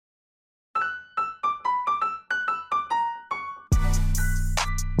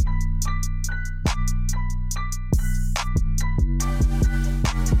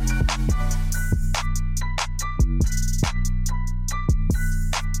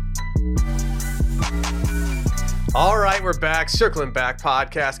All right, we're back. Circling Back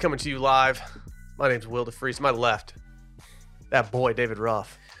podcast coming to you live. My name's Will DeFreeze. To my left, that boy, David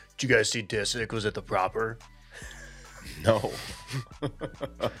Ruff. Did you guys see Disick was at the Proper? No.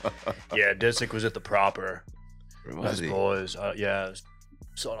 Yeah, Disick was at the Proper. Where was His he? boys. Saw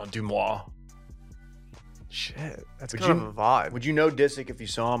it on Dumois. Shit, that's Would kind you- of a vibe. Would you know Disick if you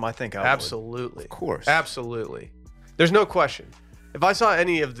saw him? I think I Absolutely. Of course. Absolutely. There's no question. If I saw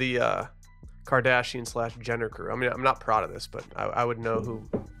any of the Kardashian / Jenner crew, I mean, I'm not proud of this, but I would know who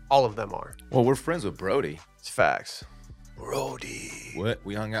all of them are. Well, we're friends with Brody. It's facts. Brody. What?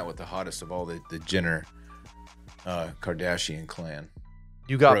 We hung out with the hottest of all the Jenner Kardashian clan.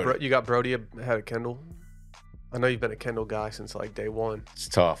 You got Brody. you got Brody ahead of Kendall. I know you've been a Kendall guy since like day one. It's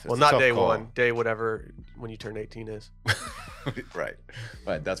tough. Well, It's a not tough day call. one, day whatever when you turn 18 is. Right.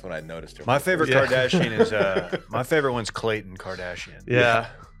 Right. That's when I noticed her. My favorite Yeah. Kardashian is my favorite one's Clayton Kardashian. Yeah.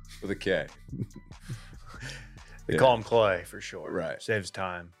 With a K. They Yeah. call him Clay for short. Right. Saves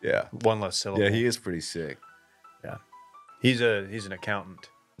time. Yeah. One less syllable. Yeah, he is pretty sick. He's an accountant.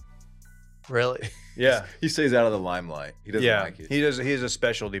 Really? Yeah. He stays out of the limelight. He doesn't Yeah. like it. He has a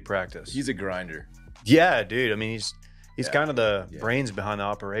specialty practice. He's a grinder. Yeah, dude. I mean he's Yeah. kind of the Yeah. brains behind the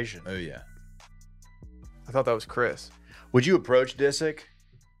operation. Oh, yeah. I thought that was Chris. Would you approach Disick?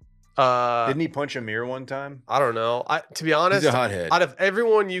 Uh, Didn't he punch a mirror one time? I don't know. To be honest, He's a hothead. out of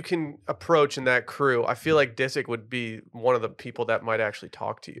everyone you can approach in that crew, I feel like Disick would be one of the people that might actually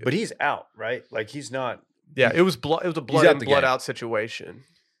talk to you. But he's out, right? Like he's not. yeah, it was blood. It was a blood out in, the blood game. out situation.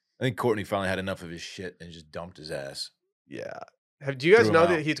 I think Courtney finally had enough of his shit and just dumped his ass. Yeah. Do you guys Threw him know out.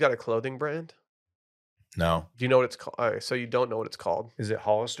 that he's got a clothing brand? No. Do you know what it's called? All right, so you don't know what it's called. Is it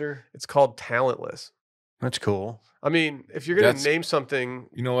Hollister? It's called Talentless. That's cool. I mean, if you're gonna That's- name something,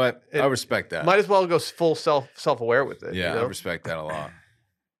 You know what? I respect that. might as well go full self-aware with it. Yeah, you know? I respect that a lot.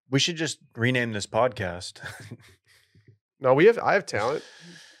 We should just rename this podcast. No, I have talent.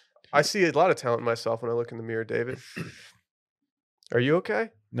 I see a lot of talent in myself when I look in the mirror, David. Are you okay?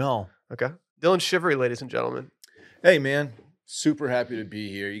 No. Okay. Dylan Shivery, ladies and gentlemen. Hey, man. Super happy to be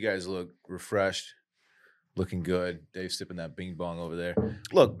here. You guys look refreshed, looking good. Dave's sipping that bing bong over there.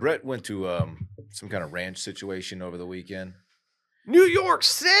 Look, Brett went to some kind of ranch situation over the weekend, New York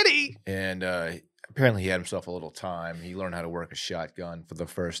City. and apparently he had himself a little time. He learned how to work a shotgun for the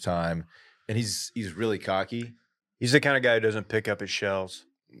first time, and he's really cocky. He's the kind of guy who doesn't pick up his shells.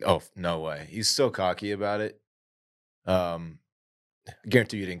 Oh, no way. He's so cocky about it.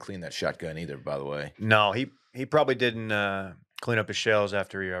 Guarantee you didn't clean that shotgun either, by the way. No, he probably didn't clean up his shells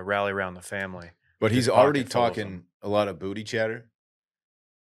after he rallied around the family. But he's His already pocket full of talking them. a lot of booty chatter.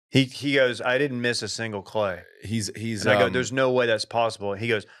 He goes, I didn't miss a single clay. He's And I go, there's no way that's possible. He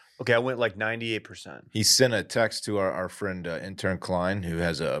goes, okay, I went like 98%. He sent a text to our friend intern Klein, who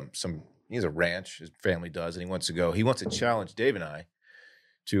has he has a ranch. His family does, and he wants to challenge Dave and I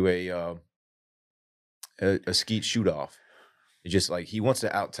to a skeet shoot off. It's just like he wants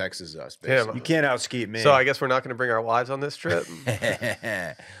to out Texas us. Damn. Basically. You can't outskeet me. So I guess we're not going to bring our wives on this trip.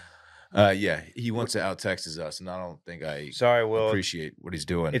 Yeah, he wants to out Texas us, and I don't think I Sorry, Will. appreciate what he's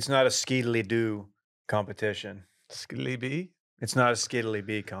doing. It's not a skeetily do competition. Skilly B. It's not a skiddly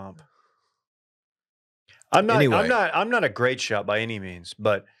bee comp. I'm not. Anyway. I'm not a great shot by any means,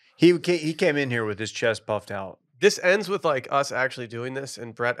 but he came in here with his chest puffed out. This ends with like us actually doing this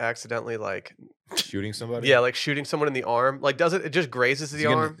and Brett accidentally like, shooting somebody. yeah, like shooting someone in the arm. Like, does it? It just grazes the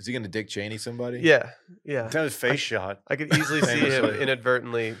arm. Is he gonna Dick Cheney somebody? Yeah, yeah. That was face shot. I could easily see him Famously.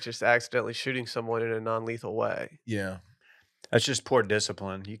 inadvertently just accidentally shooting someone in a non-lethal way. Yeah. That's just poor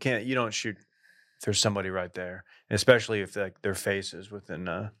discipline. You don't shoot if there's somebody right there, and especially if like their face is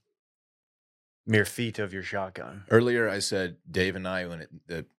within mere feet of your shotgun. Earlier, I said Dave and I when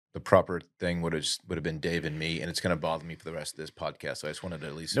the proper thing would have been Dave and me, and it's going to bother me for the rest of this podcast. So I just wanted to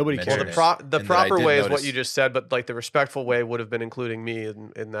at least Nobody mention cares. Well, it. the And that I proper did way is what notice- you just said, but like the respectful way would have been including me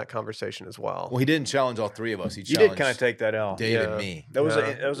in that conversation as well. Well, he didn't challenge all three of us. He You challenged did kind of take that L. Dave Yeah. and me. That was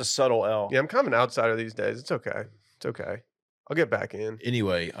Yeah. that was a subtle L. Yeah, I'm kind of an outsider these days. It's okay. It's okay. I'll get back in.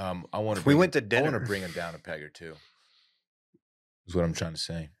 Anyway, I want to. We went to I dinner. want to bring him down a peg or two. Is what I'm trying to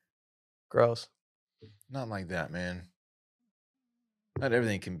say. Gross. Not like that, man. Not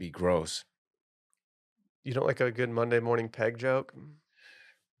everything can be gross. You don't like a good Monday morning peg joke?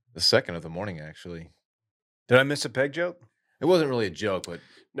 The second of the morning, actually. Did I miss a peg joke? It wasn't really a joke, but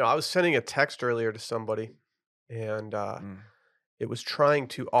No, I was sending a text earlier to somebody, and Mm. it was trying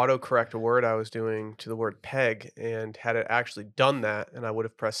to autocorrect a word I was doing to the word peg. And had it actually done that, and I would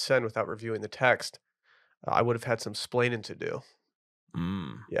have pressed send without reviewing the text, I would have had some splaining to do.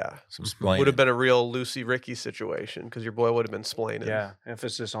 Yeah. some splaining. Would have been a real Lucy Ricky situation because your boy would have been splaining. Yeah,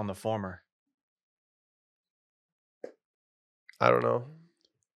 emphasis on the former. I don't know.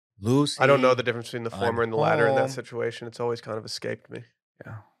 Lucy. I don't know the difference between the former I'm and the latter in that home. situation. It's always kind of escaped me.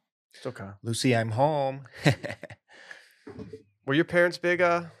 Yeah. It's okay. Lucy, I'm home. Were your parents big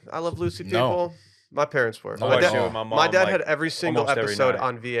I Love Lucy No. people? My parents were. No, My I dad, watched it with my my mom, dad like, had every single almost every episode night.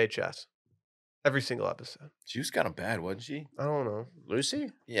 on VHS. Every single episode. She was kind of bad, wasn't she? I don't know.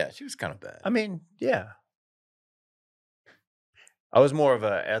 Lucy? Yeah, she was kind of bad. I mean, yeah. I was more of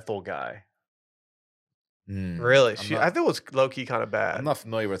a Ethel guy. Really? I'm I think it was low key kind of bad. I'm not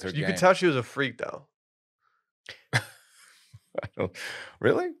familiar with her. You could tell she was a freak though.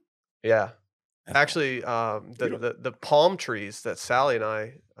 Really? Yeah. Ethel. Actually, the palm trees that Sally and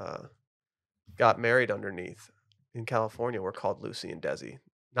I got married underneath in California were called Lucy and Desi.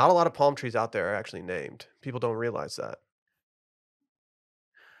 Not a lot of palm trees out there are actually named. People don't realize that.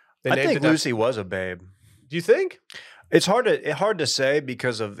 I think Lucy was a babe. Do you think? It's hard to say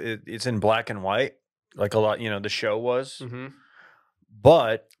because of it's in black and white, like a lot. The show was, Mm-hmm.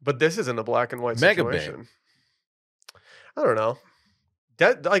 but this isn't a black and white Mega situation. babe. I don't know.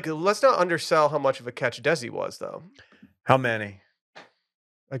 Let's not undersell how much of a catch Desi was, though. how many?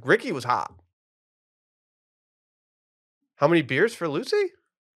 Like Ricky was hot. How many beers for Lucy?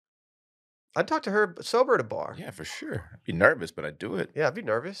 I'd talk to her sober at a bar. Yeah, for sure. I'd be nervous, but I'd do it. Yeah, I'd be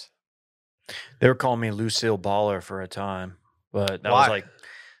nervous. They were calling me Lucille Baller for a time, but that Why?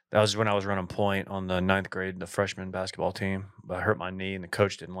 was when I was running point on the 9th grade, the freshman basketball team. But I hurt my knee, and the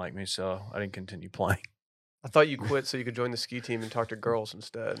coach didn't like me, so I didn't continue playing. I thought you quit so you could join the ski team and talk to girls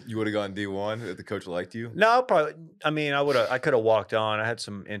instead. You would have gone D1 if the coach liked you? No, probably. I mean, I could have walked on. I had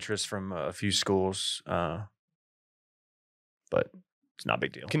some interest from a few schools, but it's not a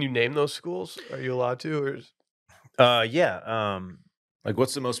big deal. Can you name those schools? Are you allowed to? Or Yeah. Like,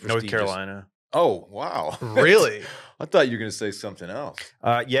 what's the most prestigious? North Carolina. Oh, wow. Really? I thought you were going to say something else.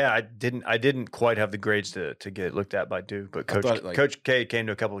 Yeah, I didn't quite have the grades to get looked at by Duke, but Coach K came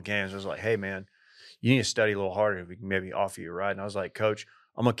to a couple of games and was like, "Hey, man, you need to study a little harder. We can maybe offer you a ride." And I was like, "Coach,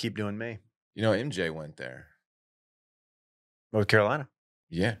 I'm gonna keep doing me." You know, MJ went there. North Carolina,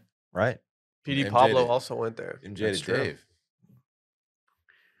 Yeah. right? PD MJ Pablo did. also went there. MJ That's to true. Dave.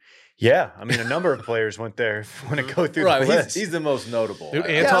 Yeah, I mean, a number of players went there. If you want to go through Right, the list. he's the most notable. Dude,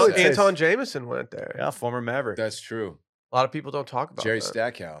 I would say. Anton Jameson went there. Yeah, former Maverick. That's true. A lot of people don't talk about Jerry that.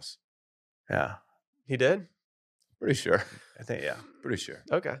 Stackhouse. Yeah, He did? Pretty sure. I think yeah. Pretty sure.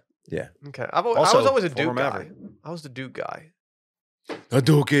 Okay. Yeah. Okay. I was Also, always a former Duke guy. Maverick. I was the Duke guy. The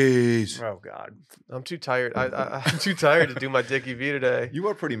Dookies. Oh God, I'm too tired. I'm too tired to do my Dickie V today. You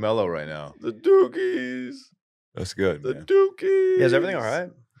are pretty mellow right now. The Dookies. That's good. The man. Dookies. yeah, is everything all right?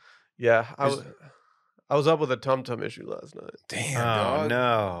 Yeah. I was up with a tum-tum issue last night. Damn, Oh dog.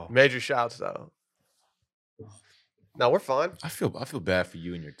 no. Major shouts, though. No, we're fine. I feel bad for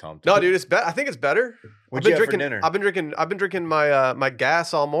you and your Tom. No, dude, I think it's better. What'd you have for drinking. dinner? I've been drinking my my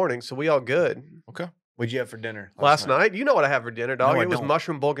gas all morning, so we all good. Okay. What'd you have for dinner Last night, you know what I had for dinner, dog. No, I It was don't.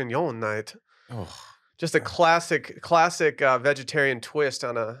 mushroom bourguignon night. Oh, Just a classic vegetarian twist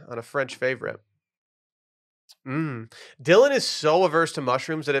on a French favorite. Dylan is so averse to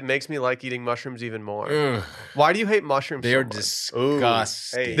mushrooms that it makes me like eating mushrooms even more. ugh. Why do you hate mushrooms? They so are much?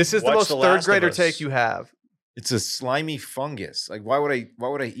 disgusting. Hey. This is the Watch most The third Last of grader Us. take you have. It's a slimy fungus. Like, why would I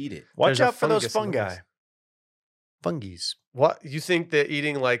eat it? Watch There's a out for those fungus in fungi. those. Fungies. What you think that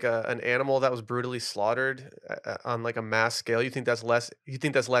eating like an animal that was brutally slaughtered on like a mass scale? You think that's less? You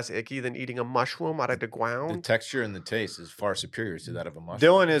think that's less icky than eating a mushroom out of the The ground? texture and the taste is far superior to that of a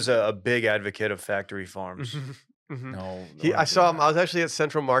mushroom. Dylan is a big advocate of factory farms. Mhm. No, I saw him. I was actually at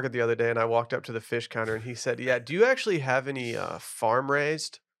Central Market the other day, and I walked up to the fish counter, and he said, "Yeah, do you actually have any farm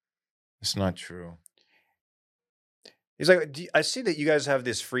raised?" It's not true. He's like, I see that you guys have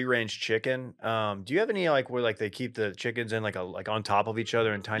this free range chicken. Do you have any like where like they keep the chickens in like on top of each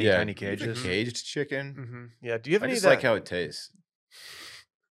other in tiny Yeah, tiny you have a cages? caged chicken. Yeah. Do you have I any just of that? like how it tastes.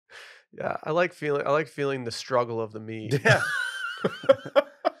 Yeah, I like feeling the struggle of the meat. Yeah,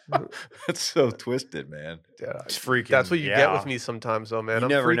 That's so twisted, man. Yeah, it's freaking. that's what you get with yeah. me sometimes, though, man. You I'm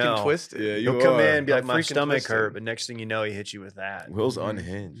never freaking know. twisted. Yeah, You'll come in and be I'm like, my freaking stomach twisted. hurt, but next thing you know, he hits you with that. Will's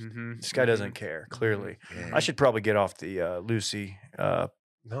unhinged. This guy doesn't care. Clearly, Yeah. I should probably get off the Lucy No,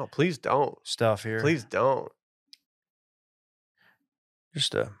 please don't. stuff here. Please don't.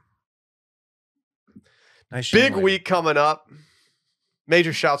 Just a nice young Big lady. week coming up.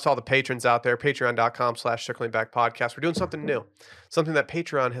 Major shouts to all the patrons out there. Patreon.com/circlingbackpodcast. We're doing something new. Something that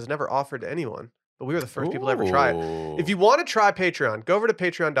Patreon has never offered to anyone. But we were the first people to ever try it. If you want to try Patreon, go over to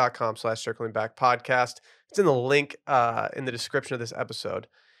patreon.com/circlingbackpodcast. It's in the link in the description of this episode.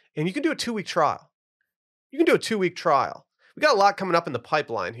 And you can do a 2-week trial. We got a lot coming up in the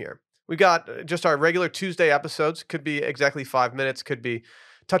pipeline here. We got just our regular Tuesday episodes. Could be exactly 5 minutes. Could be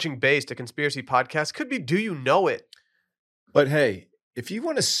Touching Base, a conspiracy podcast. Could be Do You Know It? But hey, if you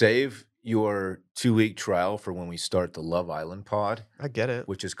want to save your 2-week trial for when we start the Love Island pod, I get it.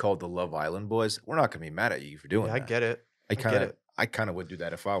 which is called the Love Island Boys, we're not going to be mad at you for doing Yeah, that. I get it. I kind of would do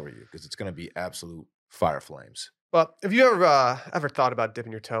that if I were you, because it's going to be absolute fire flames. Well, if you ever thought about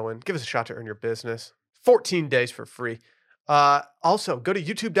dipping your toe in, give us a shot to earn your business. 14 days for free. Also, go to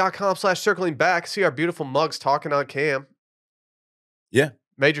youtube.com/circlingback. See our beautiful mugs talking on cam. Yeah.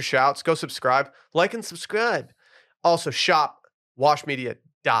 Major shouts. Go subscribe. Like and subscribe. Also, shop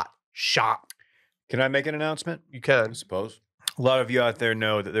washmedia.shop. Can I make an announcement? You I can. suppose. A lot of you out there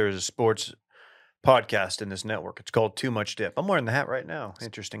know that there is a sports podcast in this network. It's called Too Much Dip. I'm wearing the hat right now,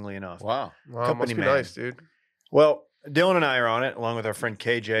 interestingly enough. Wow. Wow, Company must be man. nice, dude. Well, Dylan and I are on it, along with our friend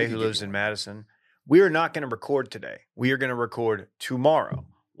KJ, who lives in Madison. We are not going to record today. We are going to record tomorrow.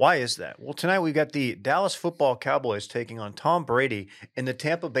 Why is that? Well, tonight we've got the Dallas Football Cowboys taking on Tom Brady and the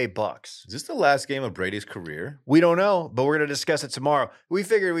Tampa Bay Bucks. Is this the last game of Brady's career? We don't know, but we're going to discuss it tomorrow. We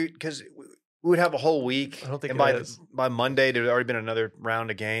figured because we would have a whole week. I don't think and it is. by Monday there'd already been another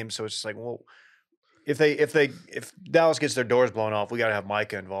round of games, so it's just like, well, if Dallas gets their doors blown off, we got to have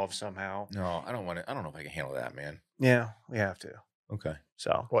Micah involved somehow. No, I don't want to. I don't know if I can handle that, man. Yeah, we have to. Okay.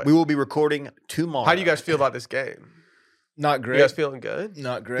 So What? we will be recording tomorrow. How do you guys feel about this game? Not great. You guys feeling good?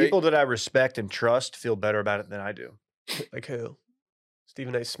 Not great. People that I respect and trust feel better about it than I do. Like who?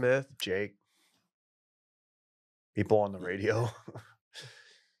 Stephen A. Smith? Jake, people on the radio.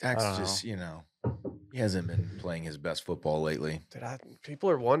 Dak's I don't just, he hasn't been playing his best football lately. Dude, people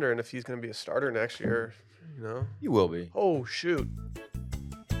are wondering if he's going to be a starter next year. You know? He will be. Oh, shoot.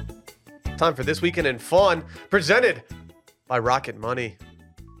 Time for This Weekend in Fun, presented by Rocket Money.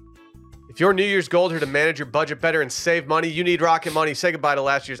 If your New Year's goals are to manage your budget better and save money, you need Rocket Money. Say goodbye to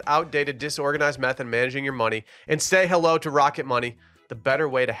last year's outdated, disorganized method of managing your money and say hello to Rocket Money, the better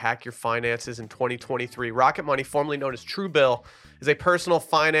way to hack your finances in 2023. Rocket Money, formerly known as Truebill, is a personal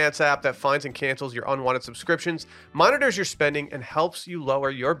finance app that finds and cancels your unwanted subscriptions, monitors your spending, and helps you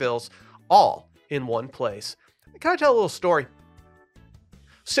lower your bills all in one place. Can I tell a little story?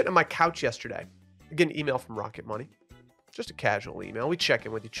 Sitting on my couch yesterday, I get an email from Rocket Money. Just a casual email. We check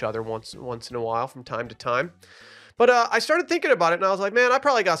in with each other once in a while from time to time. But I started thinking about it, and I was like, man, I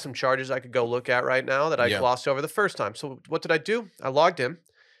probably got some charges I could go look at right now that I glossed over the first time. So what did I do? I logged in,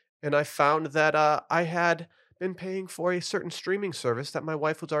 and I found that I had been paying for a certain streaming service that my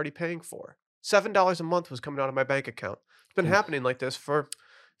wife was already paying for. $7 a month was coming out of my bank account. It's been happening like this for a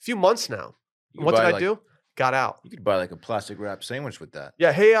few months now. And what did I do? Got out. You could buy like a plastic wrap sandwich with that.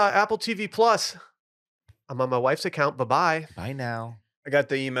 Yeah, hey, Apple TV Plus. I'm on my wife's account. Bye-bye. Bye now. I got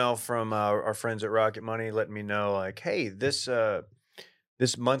the email from our friends at Rocket Money letting me know, like, hey, this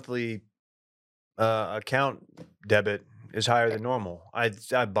monthly account debit is higher than normal. I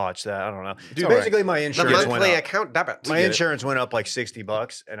botched that. I don't know. Dude, basically, my The insurance went monthly up. account debit. My insurance went up like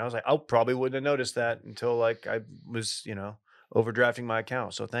 $60, and I was like, I probably wouldn't have noticed that until like I was, overdrafting my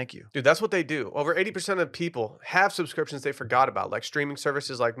account. So thank you. Dude, that's what they do. Over 80% of people have subscriptions they forgot about, like streaming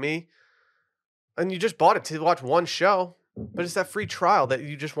services like me. And you just bought it to watch one show, but it's that free trial that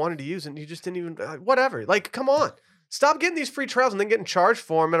you just wanted to use, and you just didn't even, whatever. Like, come on. Stop getting these free trials and then getting charged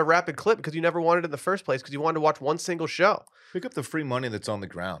for them at a rapid clip because you never wanted it in the first place because you wanted to watch one single show. Pick up the free money that's on the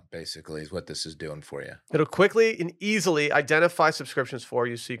ground, basically, is what this is doing for you. It'll quickly and easily identify subscriptions for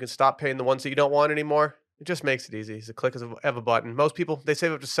you so you can stop paying the ones that you don't want anymore. It just makes it easy. It's a click of a button. Most people, they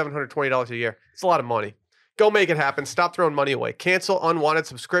save up to $720 a year. It's a lot of money. Go make it happen. Stop throwing money away. Cancel unwanted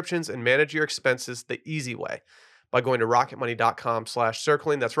subscriptions and manage your expenses the easy way by going to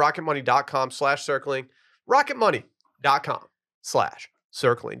rocketmoney.com/circling. That's rocketmoney.com/circling.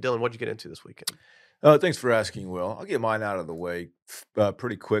 rocketmoney.com/circling. Dylan, what'd you get into this weekend? Thanks for asking, Will. I'll get mine out of the way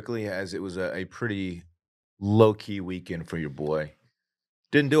pretty quickly, as it was a pretty low-key weekend for your boy.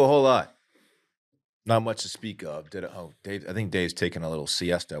 Didn't do a whole lot. Not much to speak of. Dave, I think Dave's taking a little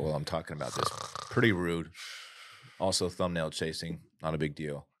siesta while I'm talking about this. Pretty rude. Also, thumbnail chasing. Not a big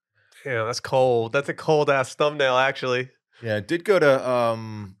deal. Yeah, that's cold. That's a cold-ass thumbnail, actually. Yeah, did go to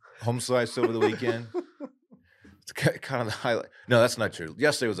Home Slice over the weekend. It's kind of the highlight. No, that's not true.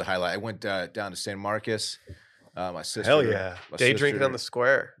 Yesterday was a highlight. I went down to San Marcos. My sister. Hell yeah. Day drinking on the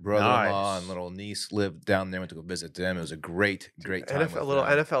square. Brother-in-law Nice. and little niece lived down there. Went to go visit them. It was a great time. A little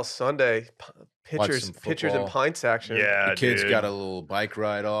NFL Sunday. Pitchers some and football. pints action. Yeah, The kids dude. got a little bike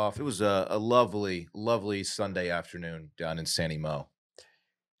ride off. It was a lovely, lovely Sunday afternoon down in San Mo.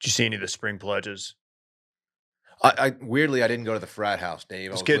 Did you see any of the spring pledges? I weirdly I didn't go to the frat house, Dave.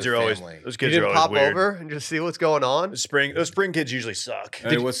 Those kids are always You always didn't pop weird. over and just see what's going on? Those spring kids usually suck.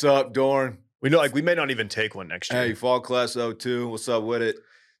 Hey, what's up, Dorn? We know, like, we may not even take one next year. Hey, fall class 02. What's up with it?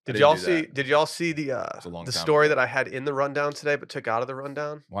 Did y'all see the story that I had in the rundown today, but took out of the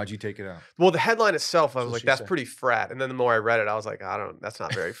rundown? Why'd you take it out? Well, the headline itself, I was like, that's said. pretty frat. And then the more I read it, I was like, that's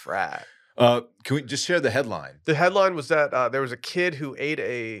not very frat. Can we just share the headline? The headline was that there was a kid who ate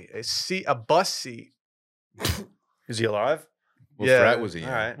a bus seat. Is he alive? What Yeah. frat was he in?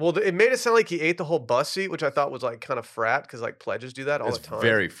 All right. Well, it made it sound like he ate the whole bus seat, which I thought was like kind of frat because like pledges do that all It's the time.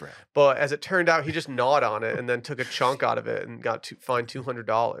 very frat. But as it turned out, he just gnawed on it and then took a chunk out of it and got fined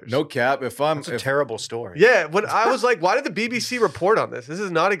 $200. No cap. If It's a terrible story. Yeah, when I was like, why did the BBC report on this? This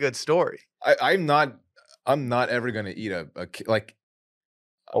is not a good story. I'm not ever gonna eat a like.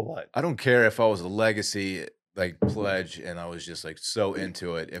 A what? I don't care if I was a legacy like pledge and I was just like so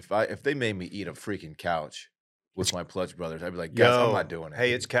into it. If they made me eat a freaking couch with my pledge brothers, I'd be like, guys, I'm not doing it.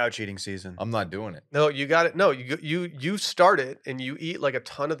 Hey, it's couch eating season. I'm not doing it. No, you got it. No, you start it and you eat like a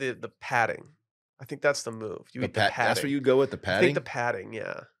ton of the padding. I think that's the move. You eat the padding. That's where you go with the I padding. think the padding,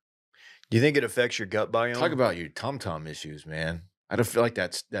 yeah. Do you think it affects your gut biome? Talk about your tum issues, man. I don't feel like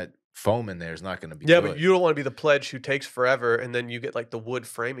that foam in there is not going to be Yeah, good. but you don't want to be the pledge who takes forever and then you get like the wood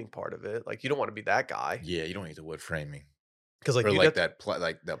framing part of it. Like you don't want to be that guy. Yeah, you don't need the wood framing. Because like Or you like get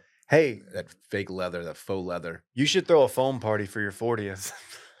Hey, that fake leather, that faux leather. you should throw a foam party for your 40th.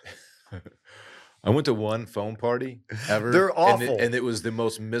 I went to one foam party ever. They're awful. And it was the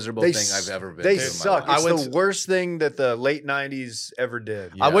most miserable thing I've ever been They to. suck. In my life. It's the worst thing that the late 90s ever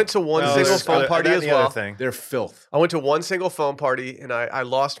did. I went to one single there's foam party and as the other well. thing. They're filth. I went to one single foam party and I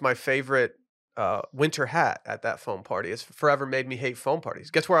lost my favorite winter hat at that foam party. It's forever made me hate foam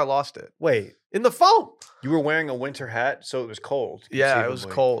parties. Guess where I lost it? Wait, In the foam. you were wearing a winter hat, so it was cold. Yeah, it was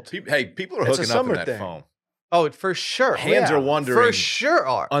conceivably. cold. Hey, people are It's a hooking up in summer that thing. foam. Oh, for sure. Hands are wandering For sure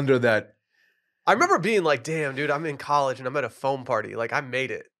are. under that. I remember being like, damn, dude, I'm in college and I'm at a foam party. Like, I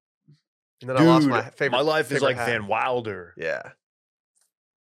made it. And then I lost my favorite. My life is favorite like hat. Van Wilder. Yeah.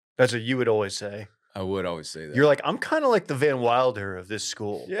 That's what you would always say. I would always say that. You're like, I'm kind of like the Van Wilder of this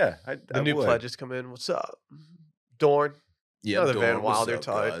school. yeah. The new pledges come in. What's up? Dorn. Yeah, Another Dorn, Van what's Wilder up,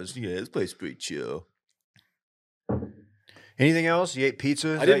 type. guys? Yeah, this place pretty chill. Anything else? You ate pizza?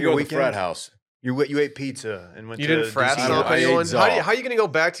 Is I that didn't your go to the weekend? frat house. You ate pizza and went You to didn't frat DC. stomp I ate anyone? Zal. How are you going to go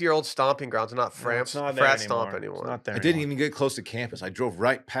back to your old stomping grounds and not No, it's not there frat stomp It's anymore? not there I didn't anymore. even get close to campus. I drove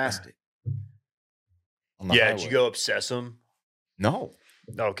right past it. On the Yeah, highway. did you go obsess them? No.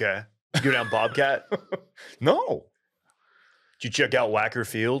 Okay. Did you go down Bobcat? No. Did you check out Wacker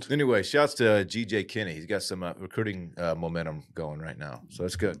Field? Anyway, shouts to GJ Kinney. He's got some recruiting momentum going right now. So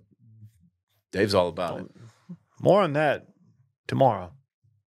that's good. Dave's all about it. More on that tomorrow.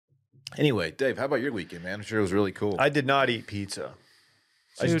 Anyway, Dave, how about your weekend, man? I'm sure it was really cool. I did not eat pizza.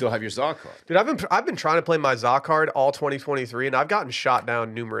 I still have your ZA card. Dude, I've been trying to play my ZA card all 2023, and I've gotten shot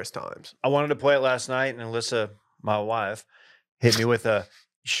down numerous times. I wanted to play it last night, and Alyssa, my wife, hit me with a,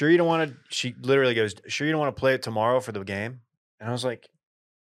 sure you don't want to, she literally goes, sure you don't want to play it tomorrow for the game? And I was like,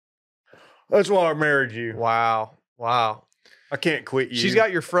 that's why I married you. Wow. I can't quit you. She's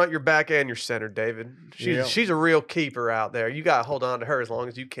got your front, your back, and your center, David. She's a real keeper out there. You got to hold on to her as long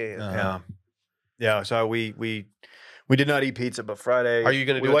as you can. Yeah. So we did not eat pizza, but Friday. Are you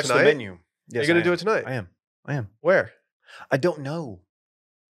going to do it watched tonight? the menu. Yes, You're going I to do am. it tonight? I am. Where? I don't know.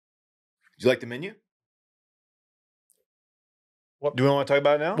 Did you like the menu? Do we want to talk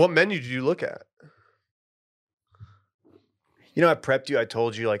about it now? What menu did you look at? You know, I prepped you. I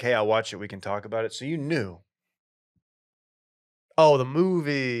told you, like, hey, I watched it. We can talk about it. So you knew. Oh, the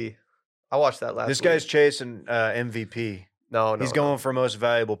movie. I watched that last This week. guy's chasing MVP. No. He's going for most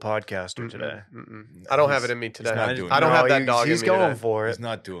valuable podcaster today. I don't have it in me today. not doing I don't it. have that dog He's in me going today. for it. He's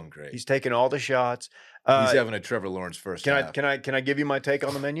not doing great. He's taking all the shots. He's having a Trevor Lawrence first half. Uh, Can I give you my take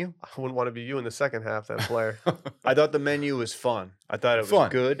on the menu? I wouldn't want to be you in the second half, then, player. I thought the menu was fun. I thought it was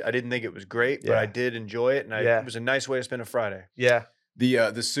Fun. good. I didn't think it was great, but Yeah. I did enjoy it, and it was a nice way to spend a Friday. Yeah.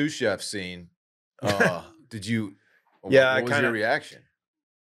 The sous chef scene. Did you? Yeah, What was your reaction?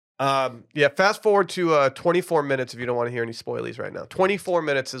 Yeah, fast forward to 24 minutes if you don't want to hear any spoilies right now. 24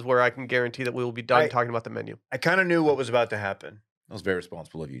 minutes is where I can guarantee that we will be done talking about the menu. I kind of knew what was about to happen. That was very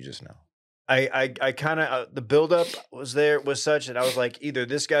responsible of you just now. I kind of the buildup was such that I was like, either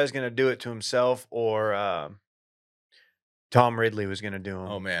this guy's going to do it to himself or Tom Ridley was going to do him.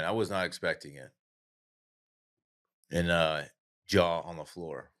 Oh man, I was not expecting it. And jaw on the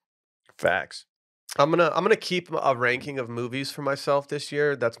floor. Facts. I'm gonna keep a ranking of movies for myself this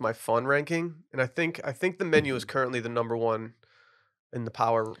year. That's my fun ranking, and I think the menu is currently the number one in the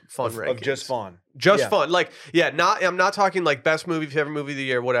Power Fun rankings. Of just fun. Just fun. Like, I'm not talking like best movie, favorite movie of the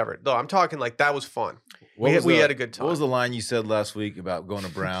year, whatever. No, I'm talking like that was fun. We had a good time. What was the line you said last week about going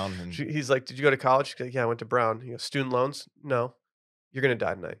to Brown? And he's like, "Did you go to college?" She's like, "Yeah, I went to Brown." He goes, "Student loans? No. You're going to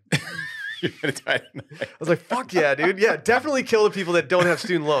die tonight." You're going to die tonight. I was like, fuck yeah, dude. Yeah, definitely kill the people that don't have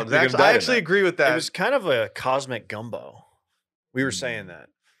student loans. I actually agree with that. It was kind of a cosmic gumbo. We were saying that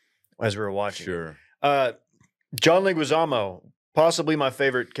as we were watching. Sure. John Leguizamo, possibly my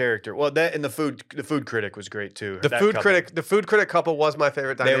favorite character. Well, that and the food critic was great too. The food critic couple was my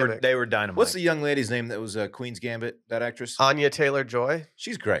favorite dynamic. They were dynamite. What's the young lady's name that was Queen's Gambit? That actress, Anya Taylor-Joy.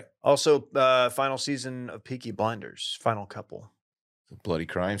 She's great. Also, final season of Peaky Blinders, final couple. The bloody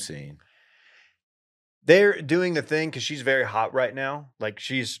crime scene. They're doing the thing because she's very hot right now. Like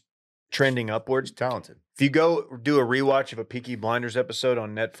she's trending upwards. She's talented. If you go do a rewatch of a Peaky Blinders episode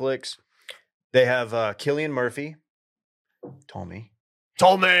on Netflix, they have Cillian Murphy, Tommy,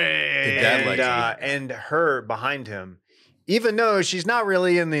 and her behind him, even though she's not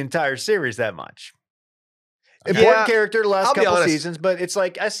really in the entire series that much. Important character the last couple seasons, but it's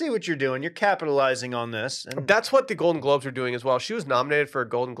like, I see what you're doing. You're capitalizing on this. And that's what the Golden Globes are doing as well. She was nominated for a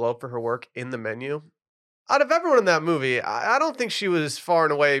Golden Globe for her work in The Menu. Out of everyone in that movie, I don't think she was far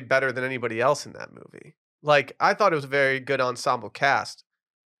and away better than anybody else in that movie. Like, I thought it was a very good ensemble cast.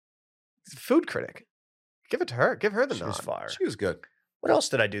 Food critic. Give it to her. Give her the nod. She was fire. She was good. What else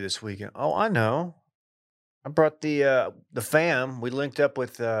did I do this weekend? Oh, I know. I brought the fam. We linked up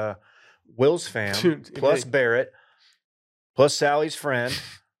with Will's fam, Dude, plus Barrett, plus Sally's friend,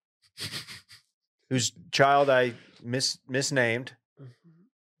 whose child I misnamed.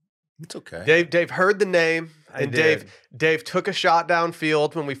 It's okay. Dave heard the name, and Dave took a shot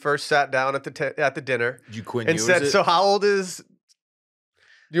downfield when we first sat down at the dinner. Did you quit and said, "So how old is?" Do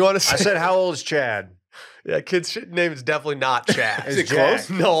you want to say? I said, "How old is Chad?" Yeah, kid's name is definitely not Chad. Is it close?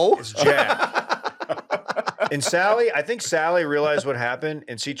 No, it's Chad. And Sally, I think Sally realized what happened,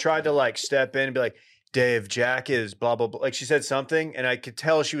 and she tried to like step in and be like, "Dave, Jack is blah blah blah." Like she said something, and I could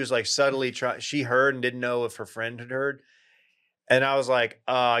tell she was like subtly trying. She heard and didn't know if her friend had heard. And I was like,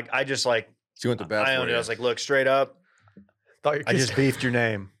 I just like, she went to bat for you. I was like, look, straight up, I just beefed your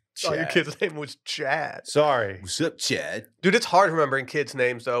name. Thought your kid's name was Chad. Sorry. What's up, Chad? Dude, it's hard remembering kids'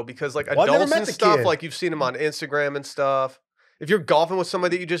 names though, because like adults and stuff, like you've seen them on Instagram and stuff. If you're golfing with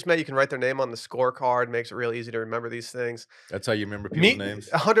somebody that you just met, you can write their name on the scorecard. Makes it real easy to remember these things. That's how you remember people's names.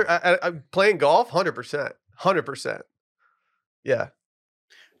 100. Playing golf, 100%, 100%. Yeah.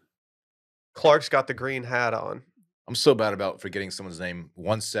 Clark's got the green hat on. I'm so bad about forgetting someone's name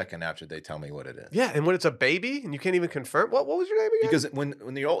 1 second after they tell me what it is. Yeah, and when it's a baby and you can't even confirm, what was your name again? Because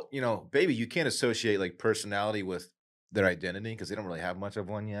when you're all, baby, you can't associate like personality with their identity because they don't really have much of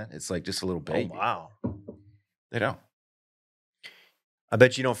one yet. It's like just a little baby. Oh, wow. They don't. I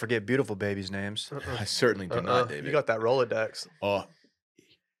bet you don't forget beautiful babies' names. I certainly do not, David. You got that Rolodex. Oh,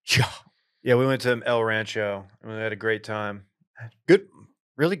 yeah. We went to El Rancho and we had a great time. Good,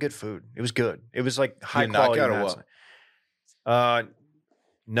 really good food. It was good. It was like high quality. Or what?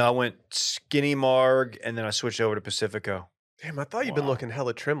 No, I went Skinny Marg and then I switched over to Pacifico. Damn, I thought you've been looking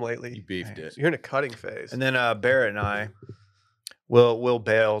hella trim lately. You beefed it. You're in a cutting phase. And then Barrett and I, Will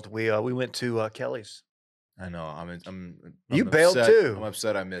bailed. We went to Kelly's. I know. I'm you bailed upset. too. I'm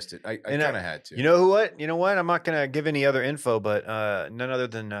upset I missed it. I kind of had to. You know what? You know what? I'm not gonna give any other info, but none other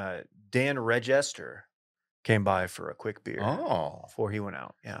than Dan Regester came by for a quick beer. Oh, before he went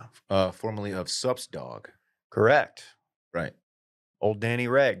out. Yeah. Formerly of Sup's dog. Correct. Right. Old Danny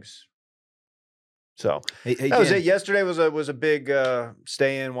Regs. So hey, that was it. Yesterday was a big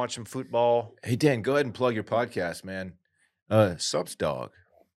stay in, watch some football. Hey Dan, go ahead and plug your podcast, man. Sup's dog.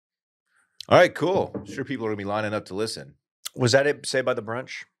 All right, cool. Sure, people are gonna be lining up to listen. Was that it? Say by the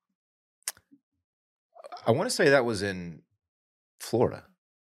Brunch? I want to say that was in Florida.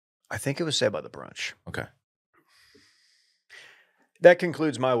 I think it was Say by the Brunch. Okay. That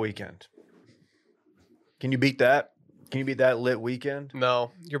concludes my weekend. Can you beat that? Can you beat that lit weekend?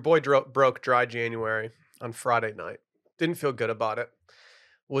 No. Your boy broke dry January on Friday night. Didn't feel good about it.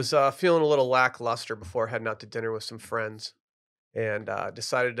 Was feeling a little lackluster before heading out to dinner with some friends. And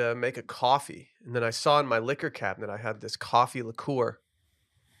decided to make a coffee. And then I saw in my liquor cabinet I had this coffee liqueur.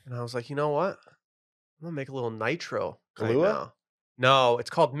 And I was like, you know what? I'm going to make a little nitro right now. No, it's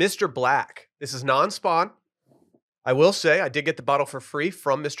called Mr. Black. This is non-spawn. I will say I did get the bottle for free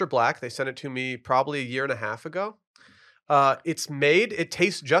from Mr. Black. They sent it to me probably a year and a half ago. It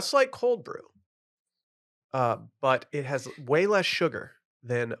tastes just like cold brew. But it has way less sugar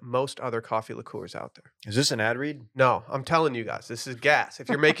than most other coffee liqueurs out there. Is this an ad read? No, I'm telling you guys, this is gas. If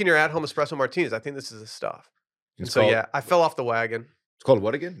you're making your at-home espresso martinis, I think this is the stuff. And so, yeah, I fell off the wagon. It's called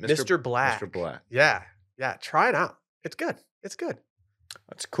what again? Mr. Black. Mr. Black. Yeah. Yeah. Try it out. It's good. It's good.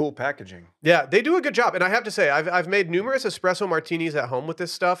 That's cool packaging. Yeah, they do a good job. And I have to say, I've made numerous espresso martinis at home with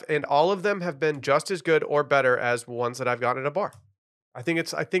this stuff, and all of them have been just as good or better as ones that I've gotten at a bar. I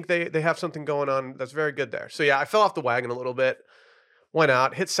think they have something going on that's very good there. So yeah, I fell off the wagon a little bit. Went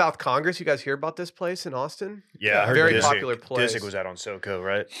out, hit South Congress. You guys hear about this place in Austin? Yeah, I heard very Disick. popular place. Disick was out on SoCo,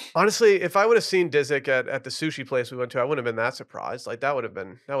 right? Honestly, if I would have seen Disick at the sushi place we went to, I wouldn't have been that surprised. Like that would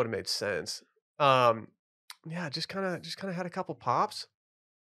have made sense. Yeah, just kind of had a couple pops.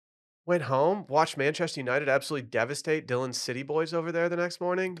 Went home, watched Manchester United absolutely devastate Dillon's City Boys over there the next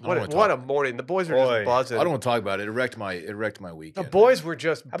morning. What a morning! The boys were just buzzing. I don't want to talk about it. It wrecked my weekend. The boys were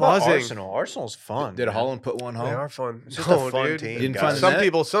just How buzzing. about Arsenal? Arsenal's fun. Did Holland put one home? They are fun. It's just a fun dude. team. You didn't find guys.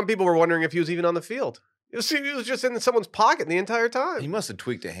 the net? Some people were wondering if he was even on the field. He was just in someone's pocket the entire time. He must have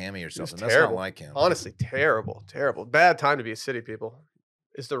tweaked a hammy or It was something. That's terrible. not like him. Honestly, terrible. Bad time to be a City people.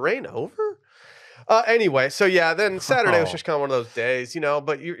 Is the rain over? Anyway, so yeah, then Saturday was just kind of one of those days,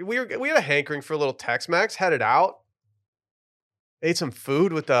 but we had a hankering for a little Tex-Mex, headed out, ate some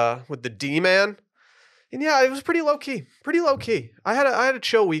food with the D-man. And yeah, it was pretty low key. I had a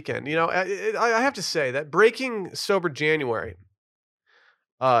chill weekend. I have to say that breaking sober January,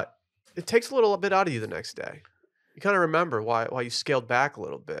 it takes a little bit out of you the next day. You kind of remember why you scaled back a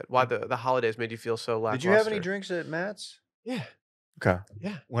little bit, why the holidays made you feel so lackluster. Did you have any drinks at Matt's? Yeah. Okay.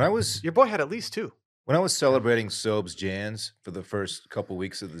 Yeah. Your boy had at least 2. When I was celebrating Sobes Jans for the first couple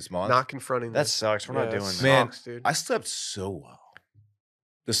weeks of this month, Not confronting That this. sucks. We're not doing that. Man, Sucks, dude. I slept so well.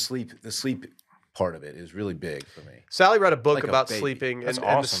 The sleep part of it is really big for me. Sally read a book Like a about baby. sleeping, That's and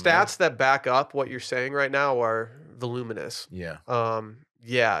awesome, the stats that back up what you're saying right now are voluminous. Yeah.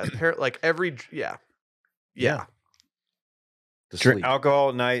 Yeah, like every yeah. The Drink sleep. alcohol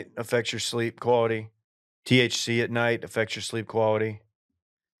at night affects your sleep quality. THC at night affects your sleep quality.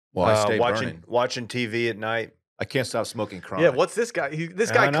 Well, I stay burning. Watching TV at night. I can't stop smoking chronic. Yeah, what's this guy? This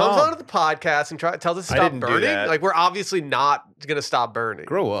guy I comes know. onto the podcast and tells us to I stop didn't do burning. that. Like we're obviously not going to stop burning.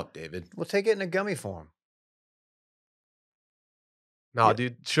 Grow up, David. We'll take it in a gummy form. No, Yeah.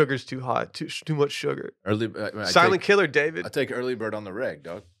 dude, sugar's too hot. Too much sugar. I Silent take, killer, David. I take early bird on the reg,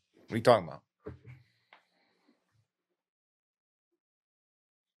 dog. What are you talking about?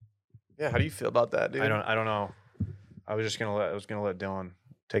 Yeah, how do you feel about that, dude? I don't know. I was gonna let Dylan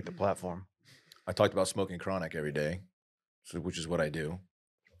take the platform. I talked about smoking chronic every day, which is what I do.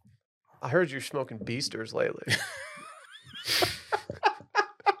 I heard you're smoking beasters lately.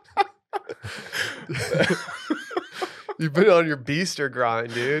 You've been on your beaster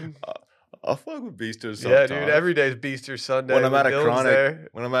grind, dude. I'll fuck with beasters Yeah, sometimes. dude. Every day's beaster Sunday. when I'm out of Dylan's chronic, there.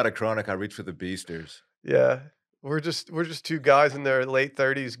 when I'm out of chronic, I reach for the beasters. Yeah. We're just 2 guys in their late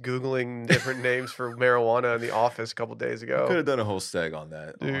 30s Googling different names for marijuana in the office a couple days I ago. could have done a whole stag on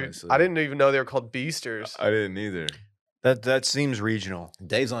that. Dude, honestly. I didn't even know they were called beasters. I didn't either. That seems regional.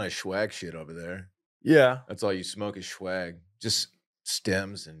 Dave's on his swag shit over there. Yeah. That's all you smoke is swag. Just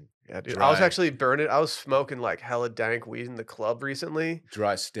stems and Yeah, dude. dry, I was actually burning. I was smoking like hella dank weed in the club recently.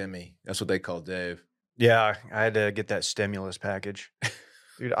 dry stemmy. That's what they call Dave. Yeah. I had to get that stimulus package.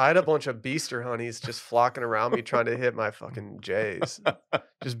 Dude, I had a bunch of beaster honeys just flocking around me trying to hit my fucking J's.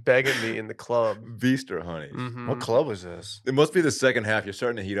 Just begging me in the club. Beaster honeys. Mhm. What club was this? It must be the second half. You're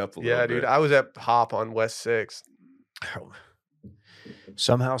starting to heat up a little Yeah, bit. dude. I was at Hop on West 6th.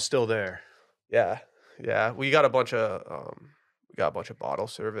 Somehow still there. Yeah. Yeah. We got a bunch of bottle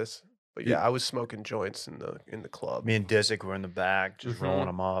service. But yeah, I was smoking joints in the club. Me and Disick were in the back, just Mhm. rolling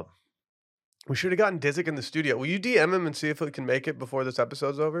them up. We should have gotten Disick in the studio. Will you DM him and see if we can make it before this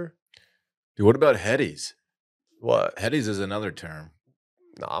episode's over? Dude, what about headies? What? Headies is another term.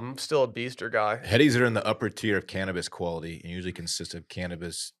 No, I'm still a beaster guy. Headies are in the upper tier of cannabis quality and usually consist of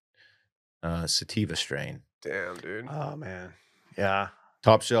cannabis sativa strain. Damn, dude. Oh man. Yeah.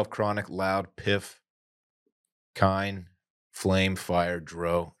 Top shelf, chronic, loud, piff, kine, flame, fire,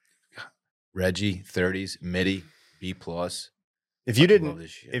 dro, Reggie, 30s, midi, B plus. If you Fucking love didn't,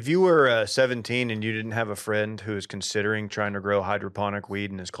 this shit. if you were 17 and you didn't have a friend who was considering trying to grow hydroponic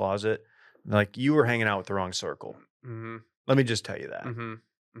weed in his closet, like you were hanging out with the wrong circle. Mm-hmm. Let me just tell you that. Mm-hmm.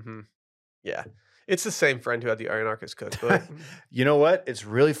 Mm-hmm. Yeah. It's the same friend who had the Iron Arcus cookbook. You know what? It's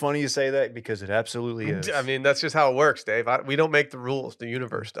really funny you say that because it absolutely is. I mean, that's just how it works, Dave. We don't make the rules. The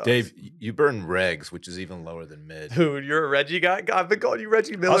universe does. Dave, you burn regs, which is even lower than mid. Dude, you're a Reggie guy? God, I've been calling you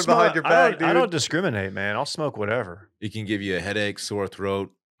Reggie I'll Miller smoke- behind your I back, don't, dude. I don't discriminate, man. I'll smoke whatever. It can give you a headache, sore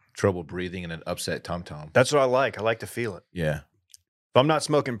throat, trouble breathing, and an upset tum-tum. That's what I like. I like to feel it. Yeah. If I'm not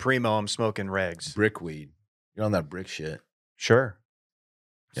smoking Primo, I'm smoking Regs. Brick weed. You're on that brick shit. Sure.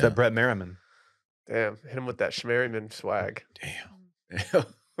 It's Yeah. that Brett Merriman. Damn, hit him with that Schmerriman swag. Damn.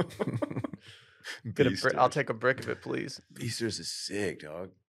 I'll take a brick of it, please. Beasters is sick,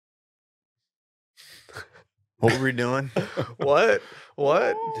 dog. What were we doing? What?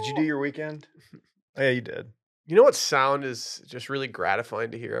 Did you do your weekend? Oh, yeah, you did. You know what sound is just really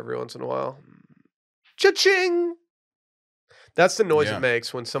gratifying to hear every once in a while? Cha-ching! That's the noise it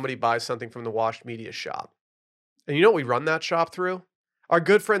makes when somebody buys something from the Washed Media shop. And you know what we run that shop through? Our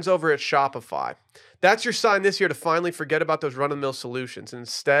good friends over at Shopify. That's your sign this year to finally forget about those run-of-the-mill solutions and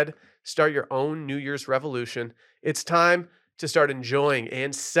instead start your own New Year's revolution. It's time to start enjoying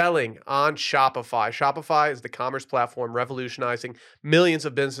and selling on Shopify. Shopify is the commerce platform revolutionizing millions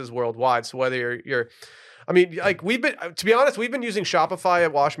of businesses worldwide. So whether you're I mean, like to be honest, we've been using Shopify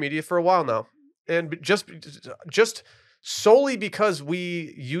at Wash Media for a while now. And just solely because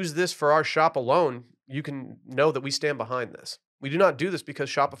we use this for our shop alone, you can know that we stand behind this. We do not do this because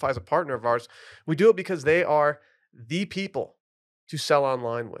Shopify is a partner of ours. We do it because they are the people to sell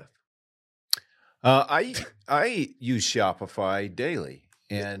online with. I use Shopify daily,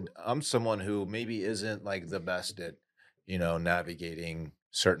 and I'm someone who maybe isn't like the best at, navigating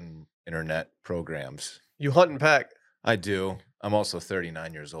certain internet programs. You hunt and peck. I do. I'm also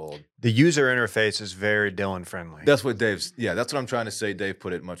 39 years old. The user interface is very Dylan friendly. That's what that's what I'm trying to say. Dave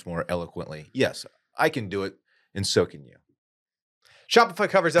put it much more eloquently. Yes, I can do it, and so can you. Shopify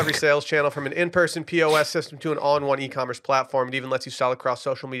covers every sales channel from an in-person POS system to an all-in-one e-commerce platform. It even lets you sell across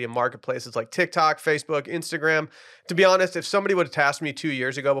social media marketplaces like TikTok, Facebook, Instagram. To be honest, if somebody would have tasked me 2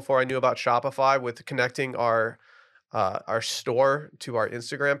 years ago before I knew about Shopify with connecting our store to our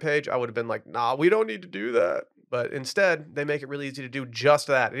Instagram page, I would have been like, nah, we don't need to do that. But instead, they make it really easy to do just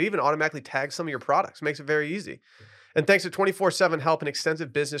that. It even automatically tags some of your products. It makes it very easy. And thanks to 24/7 help and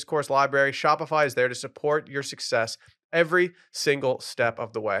extensive business course library, Shopify is there to support your success every single step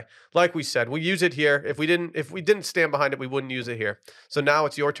of the way. Like we said, we use it here. If we didn't stand behind it, we wouldn't use it here. So now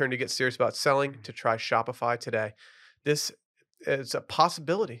it's your turn to get serious about selling, to try Shopify today. This is a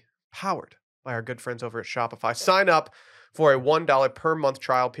possibility powered by our good friends over at Shopify. Sign up for a $1 per month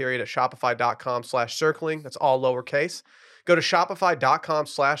trial period at shopify.com/circling. That's all lowercase. Go to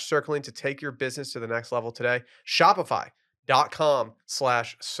shopify.com/circling to take your business to the next level today.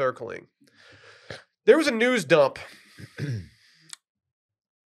 Shopify.com/circling. There was a news dump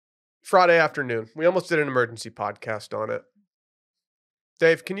Friday afternoon. We almost did an emergency podcast on it.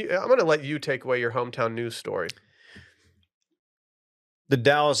 Dave, I'm going to let you take away your hometown news story. The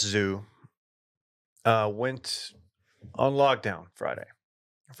Dallas Zoo went on lockdown Friday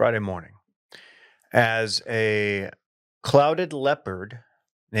morning, as a clouded leopard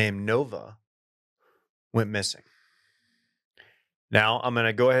named Nova went missing. Now, I'm going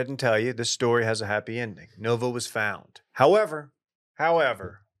to go ahead and tell you this story has a happy ending. Nova was found. However,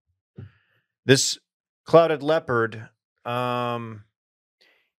 this clouded leopard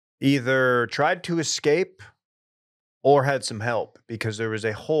either tried to escape or had some help, because there was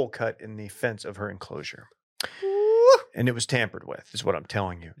a hole cut in the fence of her enclosure. And it was tampered with, is what I'm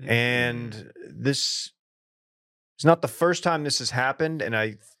telling you. Mm-hmm. And this is not the first time this has happened. And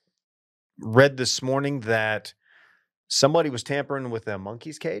I read this morning that somebody was tampering with a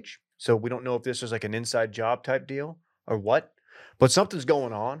monkey's cage. So we don't know if this was like an inside job type deal or what. But something's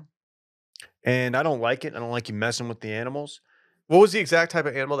going on. And I don't like it. I don't like you messing with the animals. What was the exact type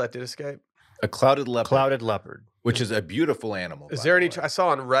of animal that did escape? A clouded leopard. Clouded leopard. Which is a beautiful animal. Is there any... I saw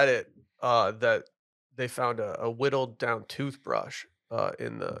on Reddit that they found a whittled down toothbrush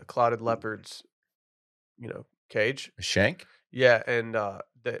in the clouded leopard's, cage. A shank? Yeah, and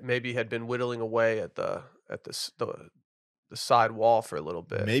that maybe had been whittling away at the side wall for a little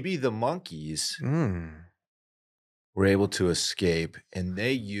bit. Maybe the monkeys were able to escape, and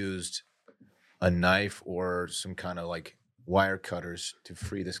they used a knife or some kind of like wire cutters to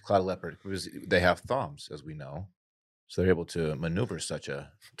free this clouded leopard, because they have thumbs, as we know. So they're able to maneuver such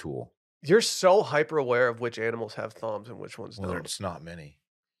a tool. You're so hyper aware of which animals have thumbs and which ones don't. There's not many.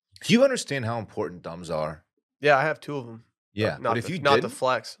 Do you understand how important thumbs are? Yeah, I have 2 of them. Yeah, but if you didn't, not the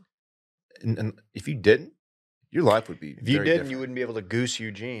flex. And if you didn't, your life would be. If you didn't, you wouldn't be able to goose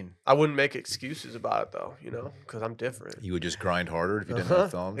Eugene. I wouldn't make excuses about it though, because I'm different. You would just grind harder if you didn't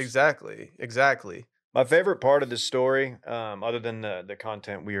have thumbs. Exactly. My favorite part of this story, other than the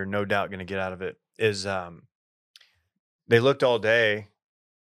content we are no doubt going to get out of it, is they looked all day,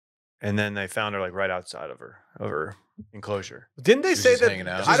 and then they found her like right outside of her enclosure. Didn't they say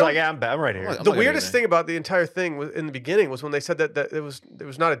that? She's like, yeah, I'm right here. The weirdest thing about the entire thing was in the beginning was when they said that it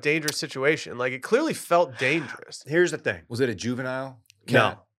was not a dangerous situation. Like, it clearly felt dangerous. Here's the thing: was it a juvenile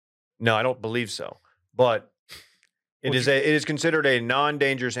cat? No, I don't believe so. But It is considered a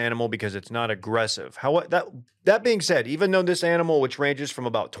non-dangerous animal because it's not aggressive. That being said, even though this animal, which ranges from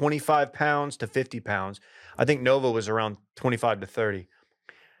about 25 pounds to 50 pounds, I think Nova was around 25 to 30.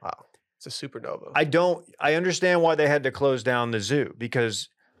 Wow. It's a supernova. I understand why they had to close down the zoo, because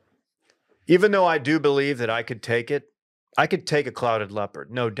even though I do believe that I could take a clouded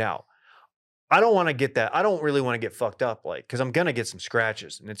leopard, no doubt. I don't want to get that. I don't really want to get fucked up, because I'm going to get some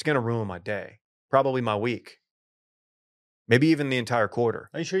scratches and it's going to ruin my day, probably my week. Maybe even the entire quarter.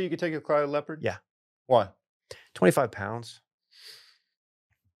 Are you sure you could take a clouded leopard? Yeah. Why? 25 pounds.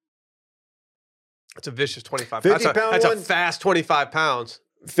 That's a vicious 25 pounds. That's a fast 25 pounds.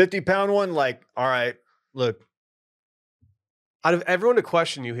 50-pound one, all right, look. Out of everyone to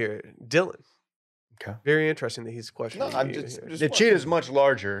question you here, Dylan. Okay. Very interesting that he's questioning you. The cheetah's much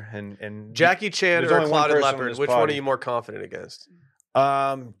larger. And Jackie Chan or a clouded leopard, which one are you more confident against?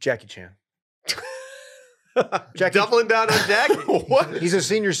 Jackie Chan. Doubling down on Jackie. What? He's a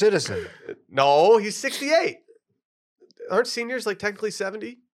senior citizen. No, he's 68. Aren't seniors technically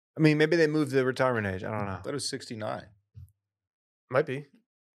 70? I mean, maybe they moved the retirement age. I don't know. I thought it was 69. Might be.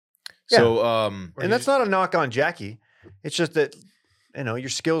 Yeah. So, and that's not a knock on Jackie. It's just that, your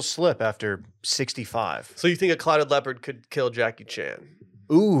skills slip after 65. So you think a clouded leopard could kill Jackie Chan?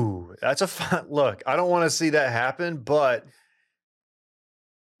 Ooh, that's a fun look. I don't want to see that happen, but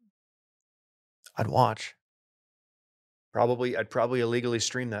I'd watch. I'd probably illegally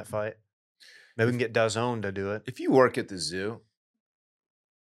stream that fight. Maybe we can get DAZN to do it. If you work at the zoo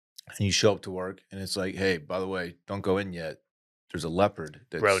and you show up to work and it's like, hey, by the way, don't go in yet. There's a leopard.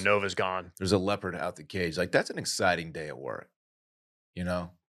 Bro, Nova's gone. There's a leopard out the cage. That's an exciting day at work. It's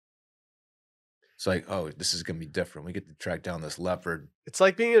like, oh, this is going to be different. We get to track down this leopard. It's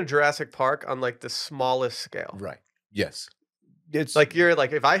like being in Jurassic Park on the smallest scale. Right. Yes. It's like you're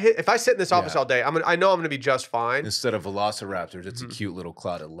if I sit in this office all day, I know I'm going to be just fine. Instead of velociraptors, it's a cute little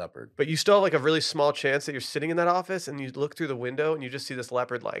clouded leopard. But you still have a really small chance that you're sitting in that office and you look through the window and you just see this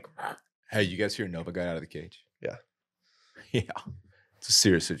leopard Hey, you guys hear Nova got out of the cage? Yeah. Yeah. It's a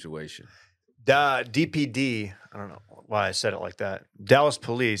serious situation. DPD, I don't know why I said it like that. Dallas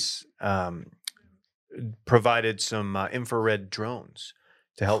police provided some infrared drones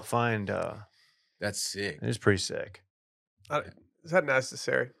to help find. That's sick. It is pretty sick. Is that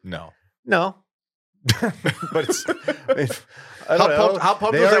necessary? No. But it's. How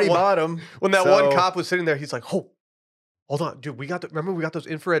pumped they was already that bought them. When that one cop was sitting there, he's like, "Oh, hold on, dude. Remember we got those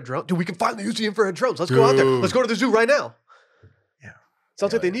infrared drones? Dude, we can finally use the infrared drones. Let's go out there. Let's go to the zoo right now." Yeah.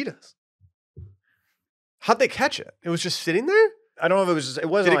 Sounds like they need us. How'd they catch it? It was just sitting there? I don't know if it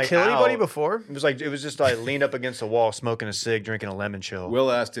wasn't Did it kill anybody before? It was just leaned up against a wall, smoking a cig, drinking a lemon chill. Will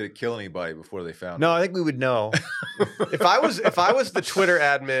asked, did it kill anybody before they found it? No, I think we would know. If I was the Twitter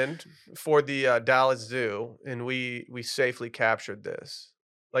admin for the Dallas Zoo and we safely captured this,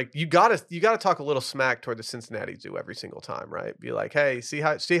 you gotta talk a little smack toward the Cincinnati Zoo every single time, right? Be like, hey, see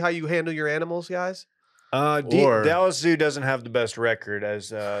how you handle your animals, guys? Dallas Zoo doesn't have the best record, as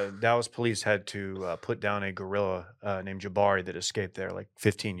Dallas police had to put down a gorilla named Jabari that escaped there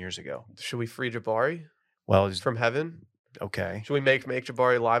 15 years ago. Should we free Jabari? Well, he's from heaven. Okay. Should we make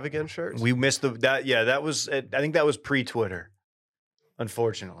Jabari live again shirts? We missed that. Yeah, that was. I think that was pre-Twitter.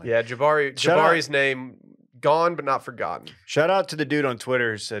 Unfortunately. Yeah, Jabari's name gone but not forgotten. Shout out to the dude on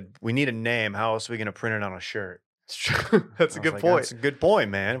Twitter who said, "We need a name. How else are we going to print it on a shirt?" That's a good point. That's a good point,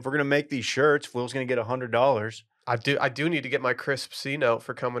 man. If we're gonna make these shirts, Will's gonna get $100. I do need to get my crisp C note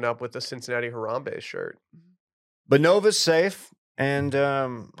for coming up with the Cincinnati Harambe shirt. But Nova's safe, and I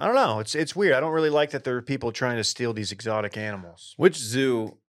don't know. It's weird. I don't really like that there are people trying to steal these exotic animals. Which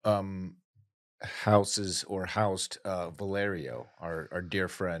zoo housed Valerio, our dear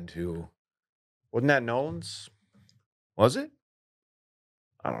friend who wasn't that Nolan's? Was it?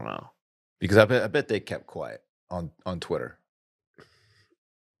 I don't know. Because I bet they kept quiet on Twitter.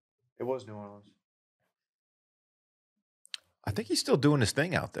 It was New Orleans. I think he's still doing his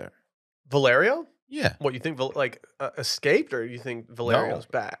thing out there. Valerio? Yeah. What, you think escaped, or you think Valerio's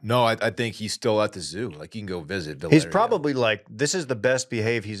back? No, I think he's still at the zoo. You can go visit Valerio. He's probably this is the best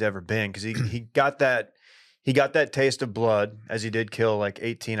behaved he's ever been, because he got that taste of blood, as he did kill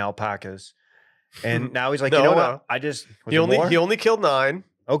 18 alpacas, and now he's like, you know what? He only killed 9.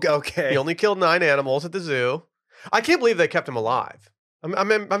 Okay. He only killed 9 animals at the zoo. I can't believe they kept him alive.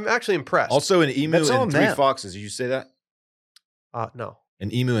 I'm actually impressed. Also, an emu and 3 foxes. Did you say that? No.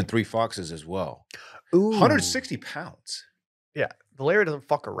 An emu and 3 foxes as well. Ooh. 160 pounds. Yeah, Valerio doesn't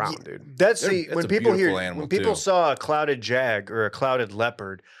fuck around, dude. That's when people saw a clouded jag or a clouded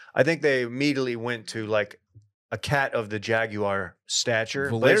leopard, I think they immediately went to a cat of the jaguar stature.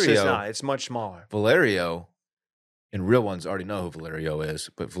 Valerio, but it's not. It's much smaller. Valerio and real ones already know who Valerio is,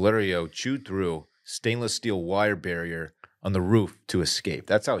 but Valerio chewed through stainless steel wire barrier on the roof to escape.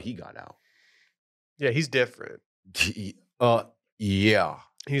 That's how he got out. Yeah, he's different. Yeah.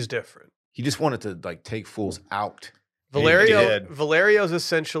 He's different. He just wanted to like take fools out. Valerio's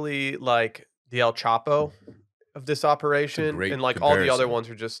essentially like the El Chapo of this operation, and like all the other ones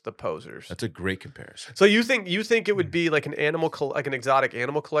are just the posers. That's a great comparison. So you think it would be like an exotic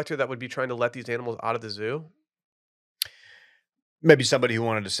animal collector that would be trying to let these animals out of the zoo? Maybe somebody who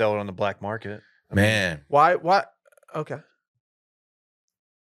wanted to sell it on the black market. Man. Why? Okay.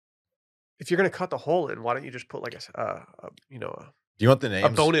 If you're going to cut the hole in, why don't you just put like do you want the names? A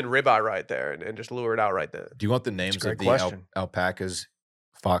bone-in ribeye right there and just lure it out right then? Do you want the names of the alpacas,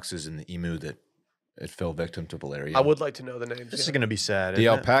 foxes, and the emu that it fell victim to Valerio? I would like to know the names. This is going to be sad. The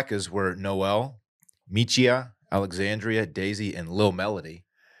alpacas were Noel, Michia, Alexandria, Daisy, and Lil Melody.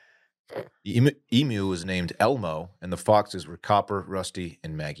 The emu was named Elmo, and the foxes were Copper, Rusty,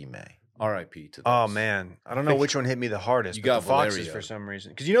 and Maggie May. R.I.P. to those. Oh, man. I don't know which one hit me the hardest. You got the foxes Valerio. For some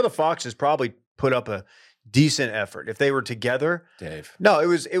reason. Because the foxes probably put up a decent effort. If they were together. Dave. No, it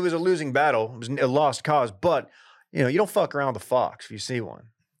was a losing battle. It was a lost cause. But, you don't fuck around with a fox if you see one.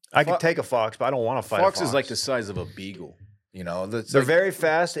 I could take a fox, but I don't want to fight a fox. Fox is like the size of a beagle. They're very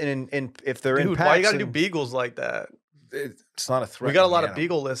fast, and if they're in packs. Why you got to do beagles like that? It's not a threat. We got a lot of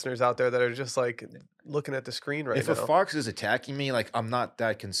beagle listeners out there that are just like looking at the screen right now. If a fox is attacking me, like I'm not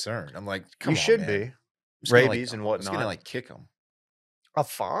that concerned. I'm like, come on, you should man. be. Rabies and whatnot. I'm just gonna kick them. A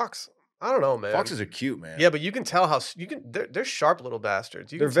fox? I don't know, man. Foxes are cute, man. Yeah, but you can tell how they're sharp little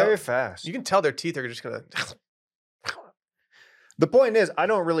bastards. They're very fast. You can tell their teeth are just gonna. The point is, I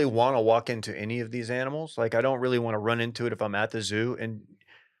don't really want to walk into any of these animals. Like, I don't really want to run into it if I'm at the zoo. And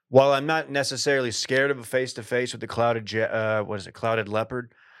while I'm not necessarily scared of a face-to-face with the clouded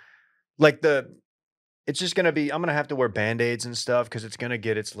leopard, like it's just going to be, I'm going to have to wear Band-Aids and stuff because it's going to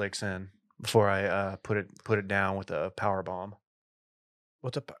get its licks in before I put it down with a power bomb.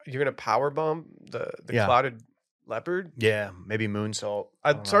 You're going to power bomb the clouded leopard? Yeah, maybe moon salt.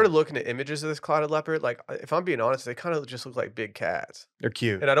 I started looking at images of this clouded leopard. Like, if I'm being honest, they kind of just look like big cats. They're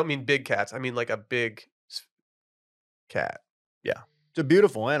cute. And I don't mean big cats. I mean like a big cat. Yeah. It's a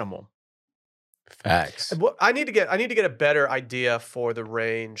beautiful animal. Facts. I need to get a better idea for the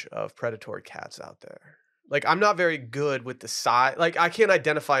range of predatory cats out there. Like, I'm not very good with the size. Like, I can't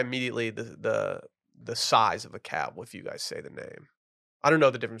identify immediately the size of a cat if you guys say the name. I don't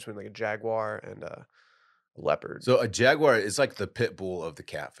know the difference between like a jaguar and a leopard. So a jaguar is like the pit bull of the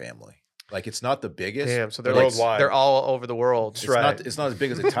cat family. Like, it's not the biggest. Damn, so they're worldwide. They're all over the world. It's not as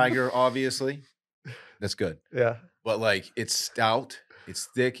big as a tiger, obviously. That's good. Yeah. But like, it's stout, it's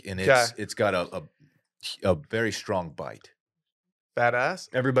thick, and it's got a very strong bite. Fat ass?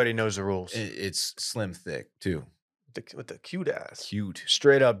 Everybody knows the rules. It's slim thick too. With the cute ass. Cute.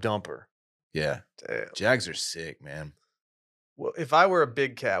 Straight up dumper. Yeah. Damn. Jags are sick, man. Well, if I were a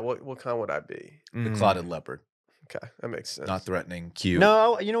big cat, what kind would I be? The clouded leopard. Okay, that makes sense. Not threatening, cute.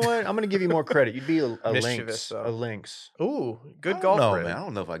 No, you know what? I'm going to give you more credit. You'd be a mischievous, lynx. A lynx. Ooh, good I golf. No, man. I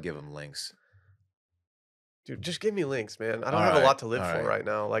don't know if I give him lynx. Dude, just give me lynx, man. I don't have a lot to live for right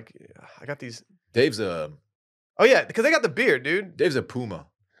now. Like, I got these. Dave's a. Oh yeah, because they got the beard, dude. Dave's a puma.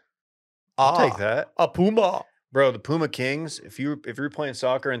 I'll take that. A puma, bro. The Puma Kings. If you were playing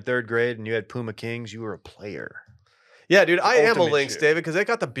soccer in 3rd grade and you had Puma Kings, you were a player. Yeah, dude, I am a lynx, David, because they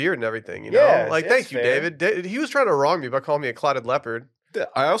got the beard and everything, you know? Yeah, like, thank you, David. He was trying to wrong me by calling me a clouded leopard.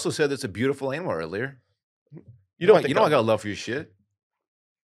 I also said that's a beautiful animal earlier. You know I got love for your shit.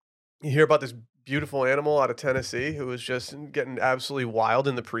 You hear about this beautiful animal out of Tennessee who was just getting absolutely wild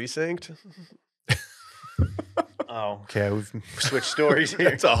in the precinct? Oh, okay. We've switched stories here.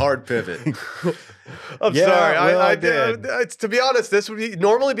 It's a hard pivot. I'm sorry. I did. To be honest, this would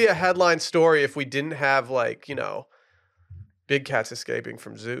normally be a headline story if we didn't have, like, big cats escaping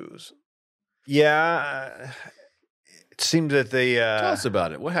from zoos. Yeah. It seems that they... Tell us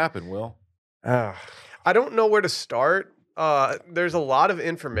about it. What happened, Will? I don't know where to start. There's a lot of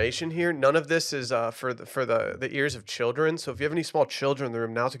information here. None of this is for the ears of children. So if you have any small children in the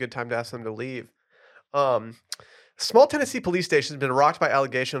room, now's a good time to ask them to leave. Small Tennessee police station has been rocked by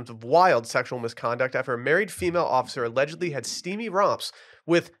allegations of wild sexual misconduct after a married female officer allegedly had steamy romps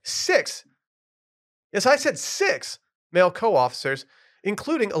with 6, yes, I said 6 male co-officers,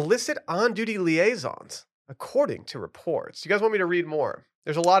 including illicit on-duty liaisons, according to reports. You guys want me to read more?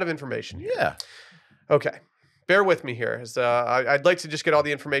 There's a lot of information here. Yeah. Okay. Bear with me here. I'd like to just get all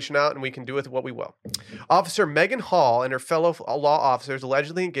the information out, and we can do with what we will. Officer Megan Hall and her fellow law officers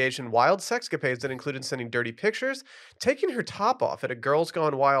allegedly engaged in wild sexcapades that included sending dirty pictures, taking her top off at a Girls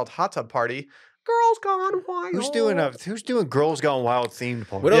Gone Wild hot tub party, Girls Gone Wild. Who's doing Girls Gone Wild themed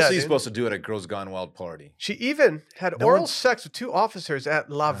party? What else are you supposed to do at a Girls Gone Wild party? She even had oral sex with 2 officers at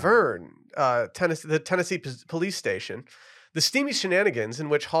La Verne, Tennessee, the Tennessee police station. The steamy shenanigans in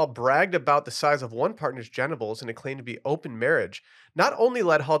which Hall bragged about the size of one partner's genitals and it claimed to be open marriage not only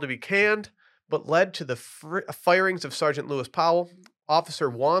led Hall to be canned, but led to the firings of Sergeant Lewis Powell, Officer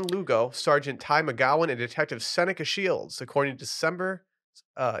Juan Lugo, Sergeant Ty McGowan, and Detective Seneca Shields, according to December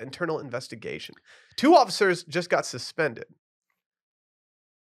internal investigation. 2 officers just got suspended.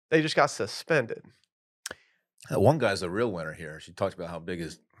 They just got suspended. That one guy's a real winner here. She talked about how big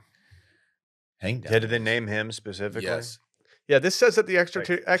his hang down. Yeah, did they name him specifically? Yes. Yeah, this says that the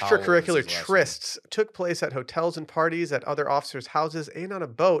extracurricular trysts took place at hotels and parties, at other officers' houses, and on a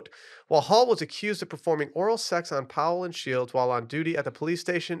boat, while Hall was accused of performing oral sex on Powell and Shields while on duty at the police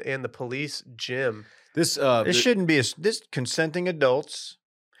station and the police gym. This shouldn't be this consenting adults.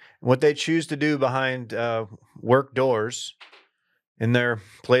 What they choose to do behind work doors in their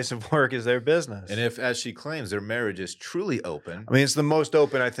place of work is their business. And if, as she claims, their marriage is truly open. I mean, it's the most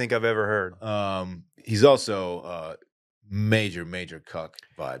open I think I've ever heard. He's also major cuck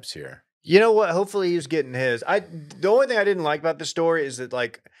vibes here. You know what? Hopefully he's getting his. The only thing I didn't like about the story is that,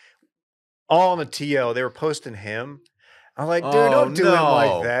 like, all on the TO, they were posting him. I'm like, dude, don't do him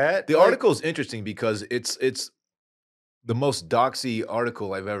like that. The article is interesting because it's the most doxy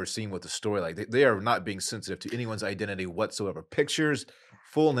article I've ever seen with the story. Like, they are not being sensitive to anyone's identity whatsoever. Pictures,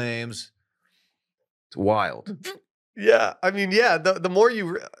 full names. It's wild. Yeah, I mean, yeah. The more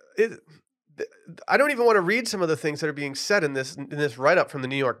you, I don't even want to read some of the things that are being said in this write up from the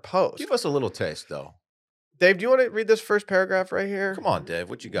New York Post. Give us a little taste, though. Dave, do you want to read this first paragraph right here? Come on, Dave.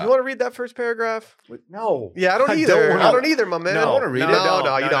 What you got? You want to read that first paragraph? No. Yeah, I don't either. I don't either, my man. I want to read it.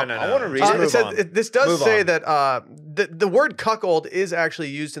 No, you don't. I want to read it. This does say that the word cuckold is actually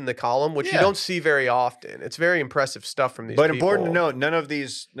used in the column, which you don't see very often. It's very impressive stuff from these people. But important to note, none of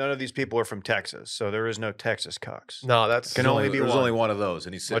these people are from Texas, so there is no Texas cucks. No, that's can only be there's one. Only one of those,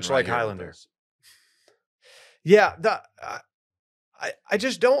 and he's sitting much right like here Highlander. Yeah, I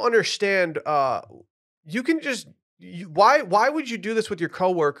just don't understand. You can just why would you do this with your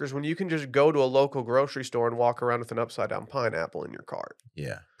coworkers when you can just go to a local grocery store and walk around with an upside down pineapple in your cart?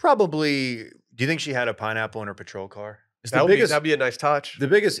 Yeah, probably. Do you think she had a pineapple in her patrol car? That'd be a nice touch. The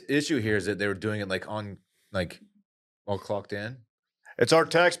biggest issue here is that they were doing it all clocked in. It's our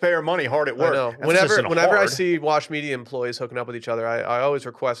taxpayer money hard at work. I know. Whenever I see Wash Media employees hooking up with each other, I always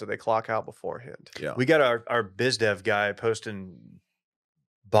request that they clock out beforehand. Yeah. We got our biz dev guy posting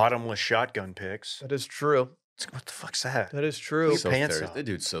bottomless shotgun pics. That is true. What the fuck's that? That is true. That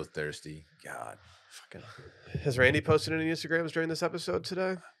dude's so thirsty. God. Fucking. Has Randy posted any Instagrams during this episode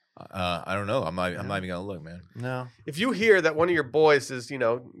today? I don't know. I'm not even gonna look, man. No. If you hear that one of your boys is,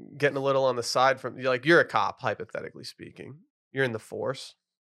 getting a little on the side from, you're a cop, hypothetically speaking. You're in the force.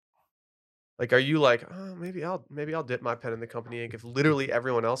 Like, are you like, oh, maybe I'll dip my pen in the company ink if literally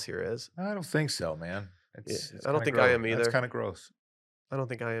everyone else here is? I don't think so, man. I don't think I am either. That's kind of gross. I don't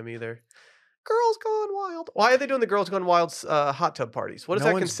think I am either. Girls Gone Wild. Why are they doing the Girls Gone Wild hot tub parties? What does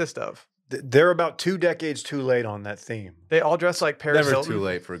that consist of? They're about 2 decades too late on that theme. They all dress like Paris Never Hilton. too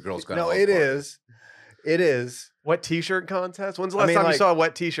late for a Girls Gone No, Wild. it party. is. It is. Wet t-shirt contest? When's the last time you saw a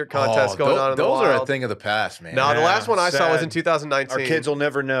wet t-shirt contest going on in the Those wild? are a thing of the past, man. No, the last one I saw was in sad. 2019. Our kids will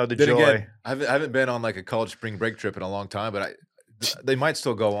never know the Then joy. again, I haven't been on like a college spring break trip in a long time, but they might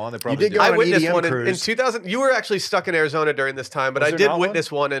still go on. They probably did do. go I on an witnessed EDM one in cruise. 2000. You were actually stuck in Arizona during this time, but Was I there did not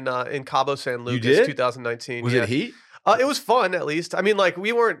witness one in Cabo San Lucas, did? 2019. Was yeah. it heat? It was fun, at least. I mean, like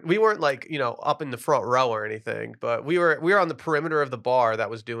we weren't like up in the front row or anything, but we were on the perimeter of the bar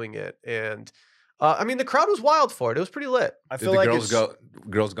that was doing it, and I mean the crowd was wild for it. It was pretty lit. I Did feel the like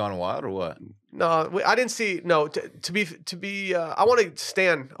girls gone wild or what? No, I didn't see. No, to be. I want to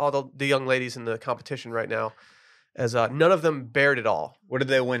stand all the young ladies in the competition right now, as none of them bared at all. What did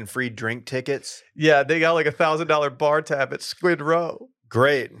they win? Free drink tickets? Yeah, they got like $1,000 bar tab at Squid Row.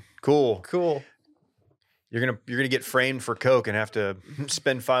 Great, cool. You're gonna get framed for coke and have to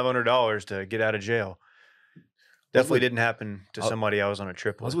spend $500 to get out of jail. Definitely didn't happen to somebody I was on a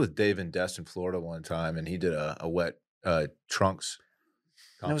trip I was with Dave in Destin, Florida one time, and he did a wet trunks.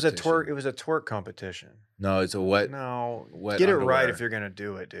 It was a twerk. It was a twerk competition. No, it's a wet. No, wet get underwear. it right if you're gonna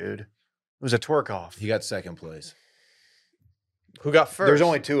do it, dude. It was a twerk off. He got second place. Who got first? There's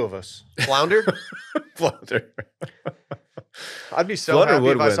only 2 of us. Flounder. Flounder. I'd be so Flounder happy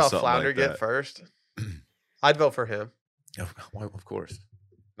would if I win saw something Flounder like get that. first. I'd vote for him. Of course.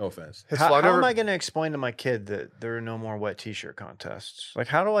 No offense. How am I going to explain to my kid that there are no more wet t-shirt contests? Like,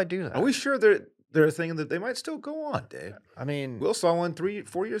 how do I do that? Are we sure they're a thing that they might still go on, Dave? I mean, Will saw one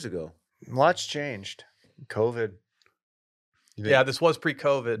 3-4 years ago. Lots changed. COVID. Yeah, this was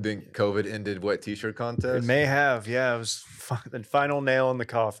pre-COVID. Think COVID ended wet t-shirt contest? It may have. Yeah, it was the final nail in the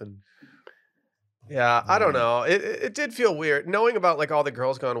coffin. Yeah, I don't know. It did feel weird knowing about like all the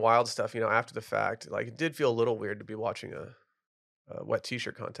Girls Gone Wild stuff. After the fact, like it did feel a little weird to be watching a wet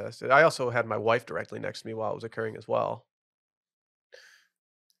t-shirt contest. I also had my wife directly next to me while it was occurring as well.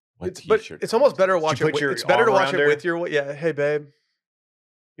 But it's almost better to watch it. It's better to watch it with your. Yeah, hey babe,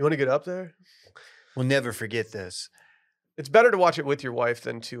 you want to get up there? We'll never forget this. It's better to watch it with your wife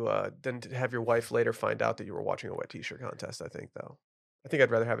than to have your wife later find out that you were watching a wet t-shirt contest. I think though. I think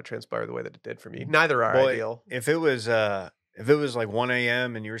I'd rather have it transpire the way that it did for me. Neither are ideal. If it was like 1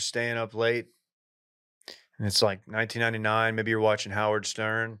 a.m. and you were staying up late, and it's like 1999, maybe you're watching Howard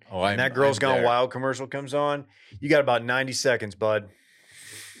Stern, and that Girls Gone Wild commercial comes on, you got about 90 seconds, bud.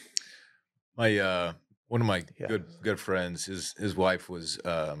 My one of my good friends, his wife was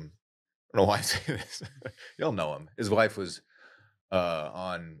I don't know why I say this. You'll know him. His wife was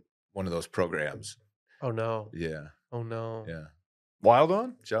on one of those programs. Oh no. Yeah. Oh no. Yeah. Wild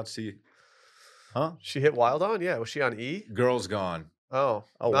On? Shout to you. Huh? She hit Wild On? Yeah. Was she on E? Girls Gone. Oh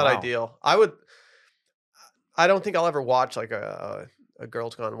not ideal. I don't think I'll ever watch like a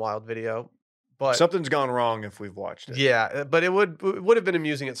Girls Gone Wild video. But something's gone wrong if we've watched it. Yeah, but it would have been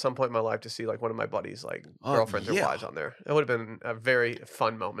amusing at some point in my life to see like one of my buddies' like girlfriends or wives on there. It would have been a very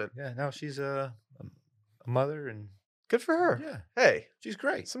fun moment. Yeah, now she's a mother and good for her. Yeah. Hey, she's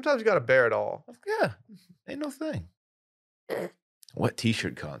great. Sometimes you got to bear it all. Yeah, ain't no thing. What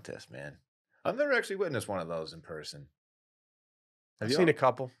t-shirt contest, man? I've never actually witnessed one of those in person. I've seen a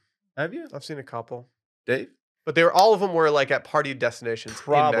couple. Have you? I've seen a couple. Dave? But all of them were like at party destinations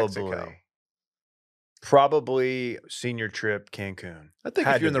in Mexico. Probably senior trip Cancun. I think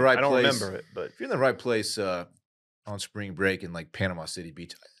if you're in the right place, I don't remember it, but if you're in the right place on spring break in like Panama City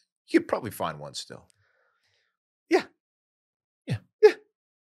Beach, you could probably find one still. Yeah.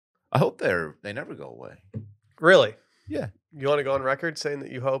 I hope they never go away. Really? Yeah. You want to go on record saying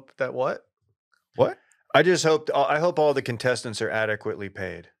that you hope that what? What? I hope all the contestants are adequately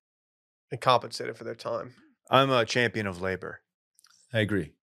paid and compensated for their time. I'm a champion of labor. I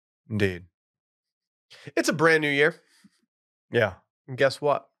agree. Indeed. It's a brand new year. Yeah. And guess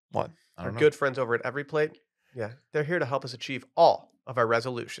what? What? Our good friends over at Every Plate, they're here to help us achieve all of our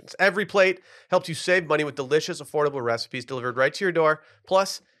resolutions. Every Plate helps you save money with delicious, affordable recipes delivered right to your door.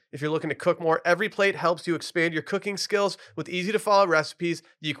 Plus, if you're looking to cook more, Every Plate helps you expand your cooking skills with easy-to-follow recipes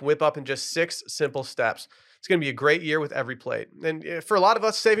you can whip up in just 6 simple steps. It's going to be a great year with Every Plate. And for a lot of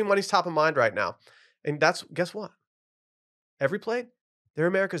us, saving money is top of mind right now. And guess what? Every Plate, they're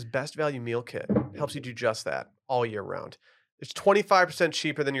America's best value meal kit. Helps you do just that all year round. It's 25%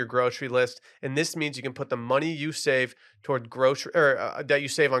 cheaper than your grocery list, and this means you can put the money you save toward that you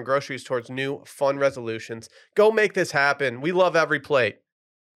save on groceries towards new fun resolutions. Go make this happen. We love Every Plate.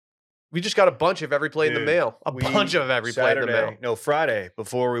 We just got a bunch of Every Plate in the mail. A bunch of Every Plate in the mail. No, Friday,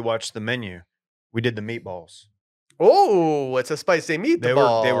 before we watched the menu, we did the meatballs. Oh, it's a spicy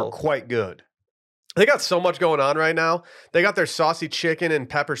meatball. They were quite good. They got so much going on right now. They got their saucy chicken and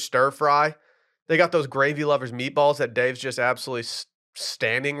pepper stir fry. They got those gravy lovers meatballs that Dave's just absolutely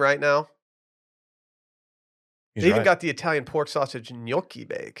standing right now. They even got the Italian pork sausage gnocchi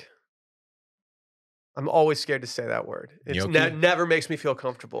bake. I'm always scared to say that word. It never makes me feel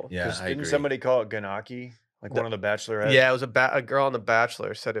comfortable. Yeah, didn't somebody call it ganaki? Like one of the Bachelorettes? Yeah, it was a girl on The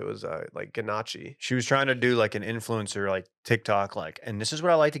Bachelor said it was like ganache. She was trying to do like an influencer, like TikTok, like, and this is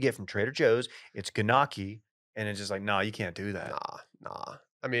what I like to get from Trader Joe's. It's ganaki. And it's just like, no, you can't do that. Nah.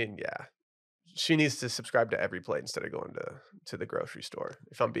 I mean, yeah. She needs to subscribe to Every Plate instead of going to the grocery store,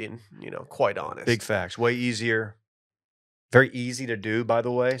 if I'm being, quite honest. Big facts. Way easier. Very easy to do, by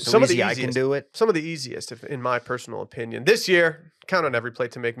the way. So easy I can do it. Some of the easiest, in my personal opinion. This year, count on Every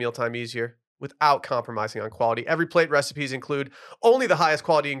Plate to make mealtime easier without compromising on quality. Every Plate recipes include only the highest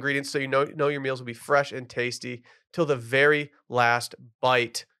quality ingredients, so you know your meals will be fresh and tasty till the very last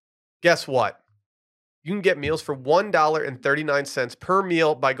bite. Guess what? You can get meals for $1.39 per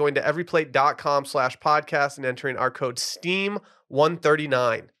meal by going to everyplate.com/podcast and entering our code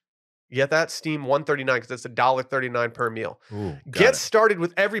STEAM139. You get that? STEAM139 because it's $1.39 per meal. Ooh, get started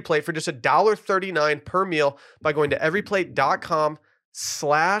with Every Plate for just $1.39 per meal by going to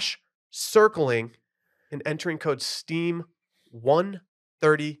everyplate.com/circling and entering code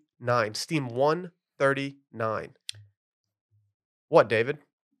STEAM139. STEAM139. What, David?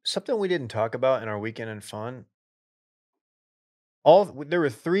 Something we didn't talk about in our weekend and fun. There were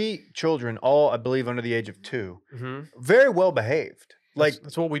 3 children, all I believe under the age of 2, very well behaved. Like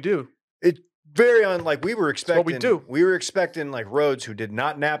that's what we do. very like we were expecting. what we do. We were expecting like Rhodes, who did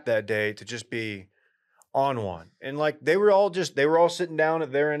not nap that day, to just be on one, and like they were all sitting down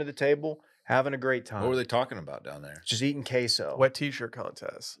at their end of the table having a great time. What were they talking about down there? Just eating queso. Wet t-shirt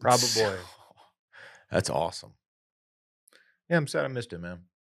contest. Probably. That's awesome. Yeah, I'm sad I missed it, man.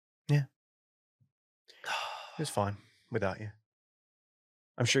 Yeah. It was fun without you.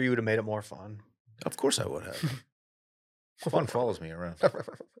 I'm sure you would have made it more fun. Of course I would have. Fun follows me around.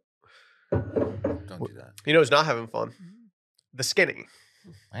 Don't do that. You know who's not having fun? The skinny.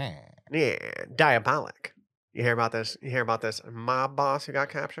 Yeah, diabolic. You hear about this? You hear about this mob boss who got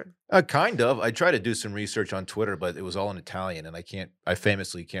captured? Kind of. I tried to do some research on Twitter, but it was all in Italian, and I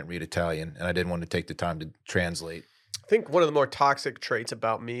famously can't read Italian, and I didn't want to take the time to translate. I think one of the more toxic traits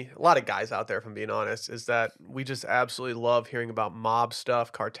about me, a lot of guys out there, if I'm being honest, is that we just absolutely love hearing about mob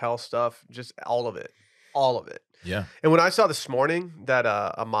stuff, cartel stuff, just all of it. All of it. Yeah. And when I saw this morning that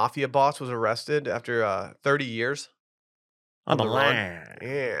a mafia boss was arrested after 30 years On the run. line.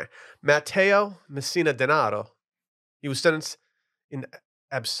 Yeah. Matteo Messina Denaro. He was sentenced in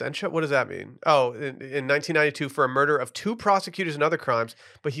absentia. What does that mean? Oh, in 1992 for a murder of 2 prosecutors and other crimes,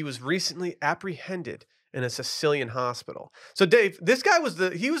 but he was recently apprehended in a Sicilian hospital. So Dave, this guy was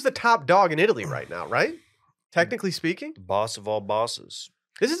the top dog in Italy right now, right? Technically speaking. The boss of all bosses.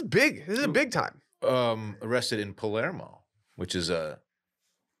 This is big. This is a big time. Arrested in Palermo, which is of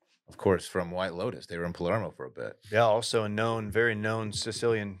course, from White Lotus. They were in Palermo for a bit. Yeah, also a very known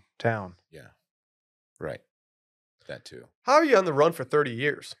Sicilian town. Yeah, right. That too. How are you on the run for 30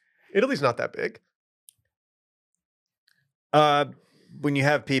 years? Italy's not that big. When you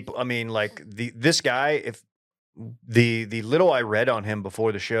have people, I mean, like this guy, if the little I read on him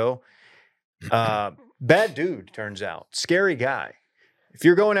before the show, bad dude, turns out. Scary guy. If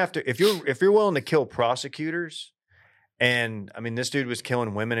you're willing to kill prosecutors, and I mean, this dude was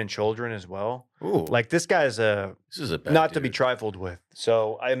killing women and children as well. Ooh, Like this guy's this is a bad not dude. to be trifled with.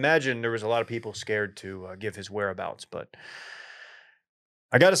 So I imagine there was a lot of people scared to give his whereabouts. But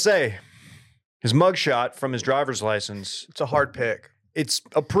I got to say, his mugshot from his driver's license, It's a hard pick. it's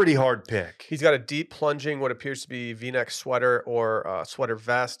a pretty hard pick. He's got a deep plunging, what appears to be V-neck sweater or sweater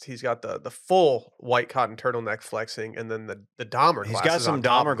vest. He's got the full white cotton turtleneck flexing, and then the Dahmer He's glasses. got some on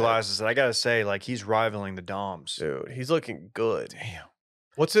top Dahmer of it. glasses that I got to say, like he's rivaling the Doms. Dude, he's looking good. Damn.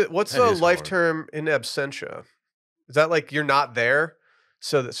 What's That a is life hard. term in absentia? Is that like you're not there,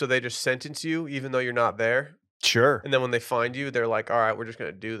 so they just sentence you even though you're not there, Sure. and then when they find you, they're like, all right, we're just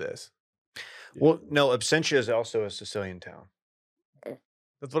gonna do this. Well, no, Absentia is also a Sicilian town.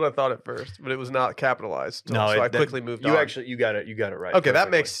 That's what I thought at first, but it was not capitalized. So No, I that- quickly moved You on. actually, you got it right. Okay, that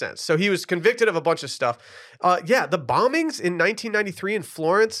perfectly. makes sense. So he was convicted of a bunch of stuff. Yeah, the bombings in 1993 in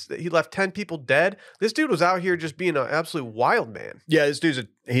Florence, he left 10 people dead. This dude was out here just being an absolute wild man. Yeah, this dude's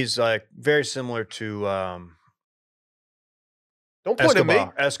he's like very similar to Don't point at me.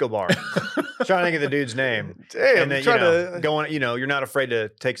 Escobar. Trying to think of the dude's name. Damn, And then, trying to. going, you're not afraid to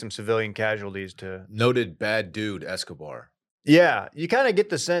take some civilian casualties to. Noted bad dude Escobar. Yeah, you kind of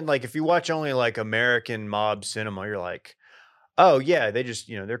get the sense, like if you watch only like American mob cinema, you're like, oh yeah, they just,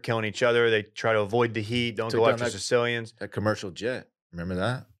 they're killing each other. They try to avoid the heat. Don't Took go down after that- Sicilians. That commercial jet. Remember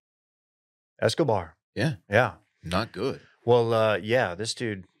that? Escobar. Yeah. Yeah. Not good. Well, yeah, this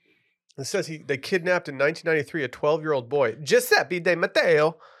dude. It says they kidnapped in 1993 a 12-year-old boy, Giuseppe De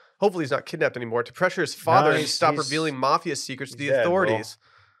Matteo. Hopefully he's not kidnapped anymore, to pressure his father and he's- stop he's- revealing mafia secrets to the he's dead, authorities.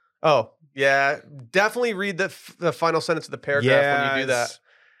 Oh, yeah. Definitely read the final sentence of the paragraph when you do that.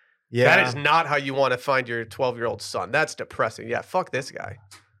 Yeah. That is not how you want to find your 12-year-old son. That's depressing. Yeah, fuck this guy.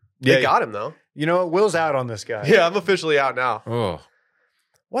 They Yeah. got him, though. You know what? Will's out on this guy. Yeah, I'm officially out now. Oh.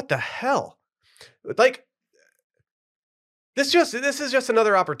 What the hell? Like, this is just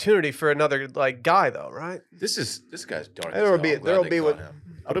another opportunity for another like guy, though, right? This guy's dark. There'll as be- hell. I'm glad there'll they be caught what- him.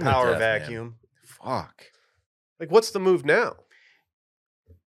 A Put him to power death, man. vacuum. Fuck. Like, what's the move now?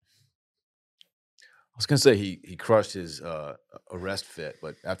 I was gonna say he crushed his arrest fit,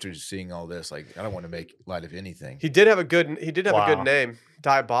 but after seeing all this, like I don't want to make light of anything. He did have a good a Wow. good name,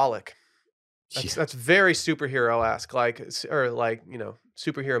 Diabolic. Yeah. That's very superhero-esque, like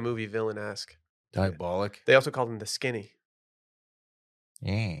superhero movie villain-esque. Diabolic. They also called him the Skinny.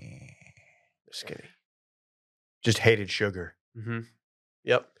 Yeah. The Skinny. Just hated sugar. Mm-hmm.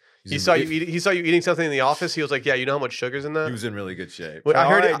 Yep. He's He in- saw you. He saw you eating something in the office. He was like, "Yeah, you know how much sugar's in that." He was in really good shape. Well, I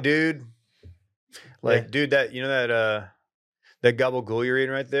heard All right, it. dude. Like, Yeah. dude, that gabagool you're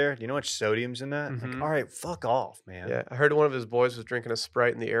eating right there. Do you know how much sodium's in that? Mhm. Like, all right, fuck off, man. Yeah, I heard one of his boys was drinking a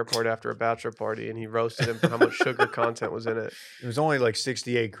Sprite in the airport after a bachelor party, and he roasted him for how much sugar content was in it. It was only like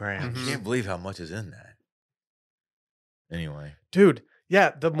 68 I grams. Mhm. can't believe how much is in that. Anyway, Dude,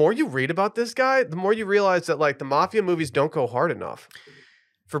 Yeah, the more you read about this guy, the more you realize that like the mafia movies don't go hard enough.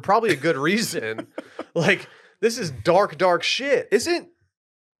 For probably a good reason. Like this is dark, dark shit. Isn't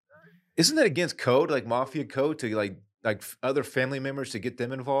that against code, like mafia code, to like other family members to get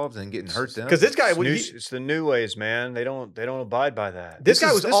them involved and getting hurt them? Because this guy, It's the new ways, man. They don't abide by that. This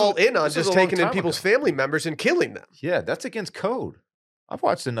guy was all in on this was just a long taking in time people's ago. family members and killing them. Yeah, that's against code. I've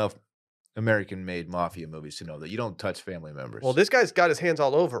watched enough American-made mafia movies to know that you don't touch family members. Well, this guy's got his hands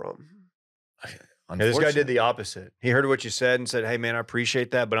all over them. Yeah, this guy did the opposite. He heard what you said and said, "Hey, man, I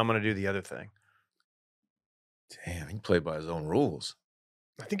appreciate that, but I'm going to do the other thing." Damn, he played by his own rules.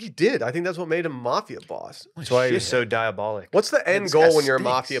 I think he did. I think that's what made him a mafia boss. That's why he was so diabolic. What's the end this goal guy when you're a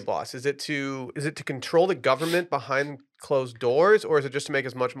stinks. mafia boss? Is it to control the government behind closed doors, or is it just to make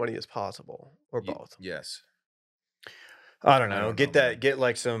as much money as possible, or both? Yes. I don't know. I don't Get know, that. man. Get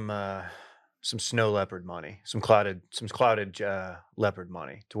like some snow leopard money, some clouded leopard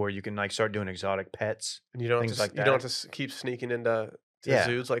money, to where you can like start doing exotic pets And you don't Things have to, like you don't that. have to keep sneaking into Yeah.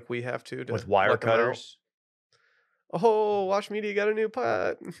 zoos like we have to with wire let them out. cutters. Oh, Wash Media got a new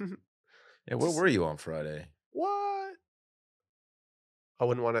pet. Yeah, where were you on Friday? What? I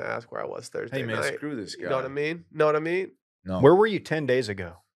wouldn't want to ask where I was Thursday Hey, man, night. screw this guy. You know what I mean? Know what I mean? No. Where were you 10 days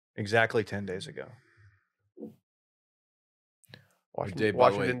ago? Exactly 10 days ago. Dave, by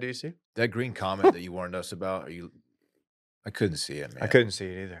the way, Washington, D.C. that green comment that you warned us about, I couldn't see it, man. I couldn't see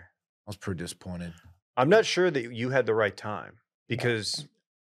it either. I was pretty disappointed. I'm not sure that you had the right time because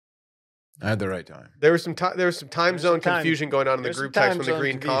I had the right time. There was some time There's zone some time- confusion going on in the there's group some text time when the zone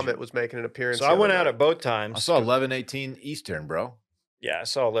green confusion. comet was making an appearance. so the I other went out night. at both times. I saw 11:18 Eastern, bro. Yeah, I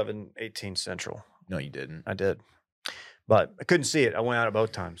saw 11:18 Central. No, you didn't. I did, but I couldn't see it. I went out at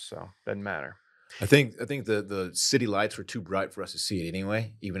both times, so doesn't matter. I think the city lights were too bright for us to see it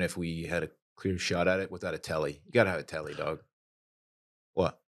anyway, even if we had a clear shot at it without a telly. You gotta have a telly, dog.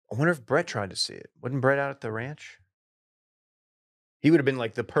 What? I wonder if Brett tried to see it. Wasn't Brett out at the ranch? He would have been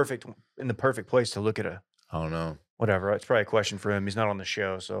like the perfect place to look at a I don't know. whatever. It's probably a question for him. He's not on the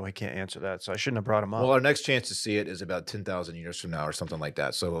show, so he can't answer that. So I shouldn't have brought him up. Well, our next chance to see it is about 10,000 years from now or something like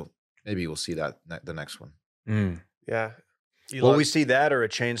that. So maybe we'll see that the next one. Yeah. Will Elon- we see that or a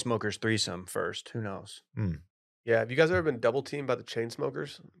chain smokers threesome first? Who knows? Yeah. Have you guys ever been double teamed by the chain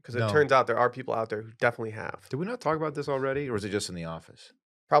smokers? Because it No. turns out there are people out there who definitely have. Did we not talk about this already, or was it just in the office?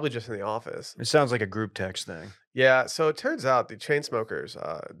 Probably just in the office. It sounds like a group text thing. Yeah. So it turns out the chain smokers,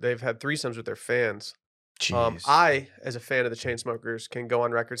 they've had threesomes with their fans. Jeez. I, as a fan of the chain smokers, can go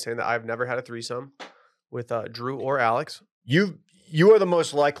on record saying that I've never had a threesome with Drew or Alex. You are the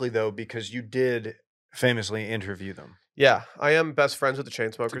most likely though because you did famously interview them. Yeah, I am best friends with the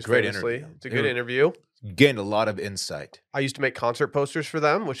chain smokers. great famously. interview. It's a good interview. You gained a lot of insight. I used to make concert posters for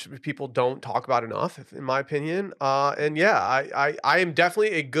them, which people don't talk about enough, in my opinion. And yeah, I am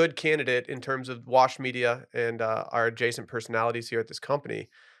definitely a good candidate in terms of Wash Media and our adjacent personalities here at this company.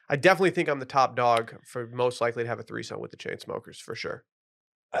 I definitely think I'm the top dog for most likely to have a threesome with the chain smokers for sure.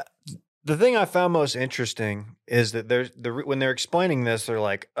 The thing I found most interesting is that when they're explaining this, they're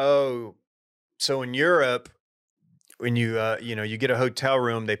like, "Oh, so in Europe, when you you get a hotel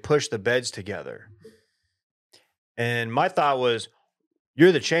room, they push the beds together." And my thought was,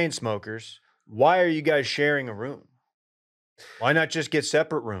 "You're the chain smokers. Why are you guys sharing a room? Why not just get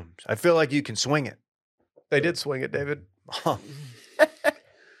separate rooms? I feel like you can swing it." They did swing it, David.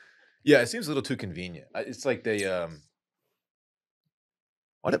 Yeah, it seems a little too convenient. It's like they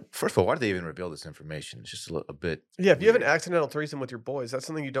first of all, why did they even reveal this information? It's just a bit. Yeah, if you have an weird. accidental threesome with your boys, that's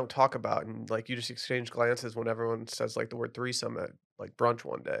something you don't talk about, and like you just exchange glances when everyone says like the word threesome at like brunch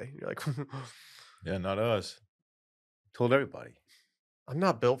one day. You're like, Yeah, not us. Told everybody. I'm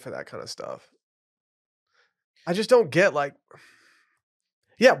not built for that kind of stuff. I just don't get like,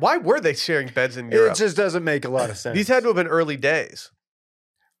 yeah, why were they sharing beds in Europe? It just doesn't make a lot of sense. These had to have been early days.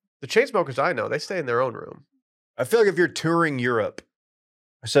 The chain smokers I know, they stay in their own room. I feel like if you're touring Europe,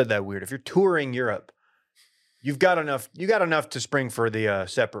 I said that weird. If you're touring Europe, you got enough to spring for the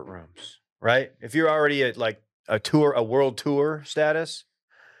separate rooms, right? If you're already at like a world tour status,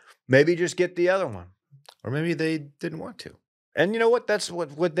 maybe just get the other one. Or maybe they didn't want to. And you know what? That's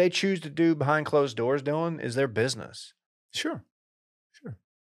what they choose to do behind closed doors doing is their business. Sure.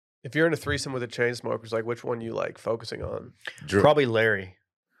 If you're in a threesome with the chain smokers, like which one you like focusing on? Drew. Probably Larry.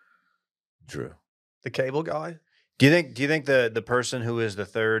 Drew. The cable guy? Do you think the person who is the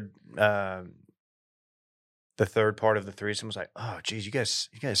third part of the threesome was like, "Oh, geez, you guys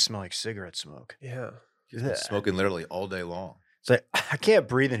smell like cigarette smoke." Yeah. He's been smoking literally all day long. It's like, I can't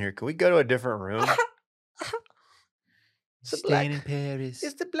breathe in here. Can we go to a different room? Staying in Paris.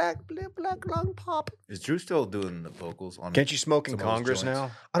 It's the black lung pop. Is Drew still doing the vocals on? Can't you smoke in some of those Congress joints?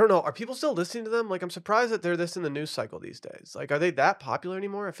 now? I don't know. Are people still listening to them? Like, I'm surprised that they're this in the news cycle these days. Like, are they that popular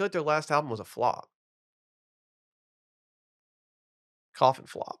anymore? I feel like their last album was a flop. Coffin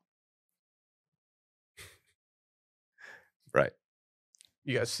flop. Right.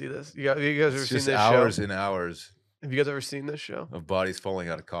 You guys see this? You guys ever It's seen just this hours show? and hours Have you guys ever seen this show? of bodies falling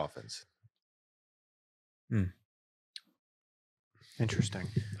out of coffins. Interesting.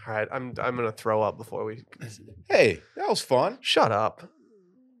 All right, I'm gonna throw up before we. Hey, that was fun. Shut up.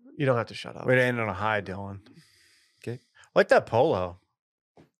 You don't have to shut up. Way to end on a high, Dylan. Okay. I like that polo.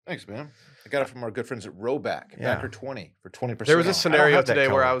 Thanks, man. I got it from our good friends at Rowback. Yeah. Backer 20 for 20%. There was a off. scenario have that today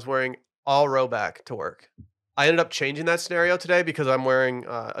where color. I was wearing all Rowback to work. I ended up changing that scenario today because I'm wearing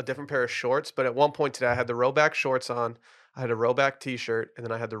a different pair of shorts. But at one point today, I had the Rowback shorts on, I had a Rowback T-shirt, and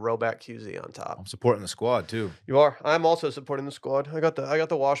then I had the Rowback QZ on top. I'm supporting the squad too. You are. I'm also supporting the squad. I got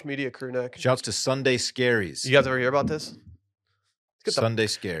the Wash Media crew neck. Shouts to Sunday Scaries. You guys ever hear about this? Get the- Sunday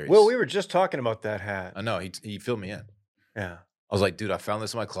Scaries. Well, we were just talking about that hat. I know. He filled me in. Yeah. I was like, dude, I found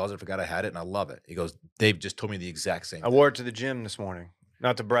this in my closet. I forgot I had it, and I love it. He goes, Dave just told me the exact same I thing. wore it to the gym this morning.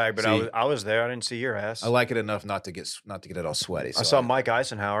 Not to brag, but See? I was there. I didn't see your ass. I like it enough not to get it all sweaty. I so saw Mike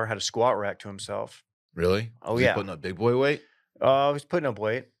Eisenhower had a squat rack to himself. Really? Oh, Was he yeah. putting up big boy weight? He's putting up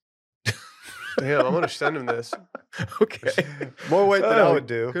weight. Damn, I'm gonna send him this. Okay. More weight than I would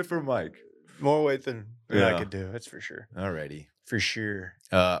do. Good for Mike. More weight than I Yeah. could do. That's for sure. Alrighty. For sure.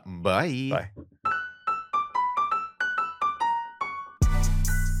 Bye. Bye.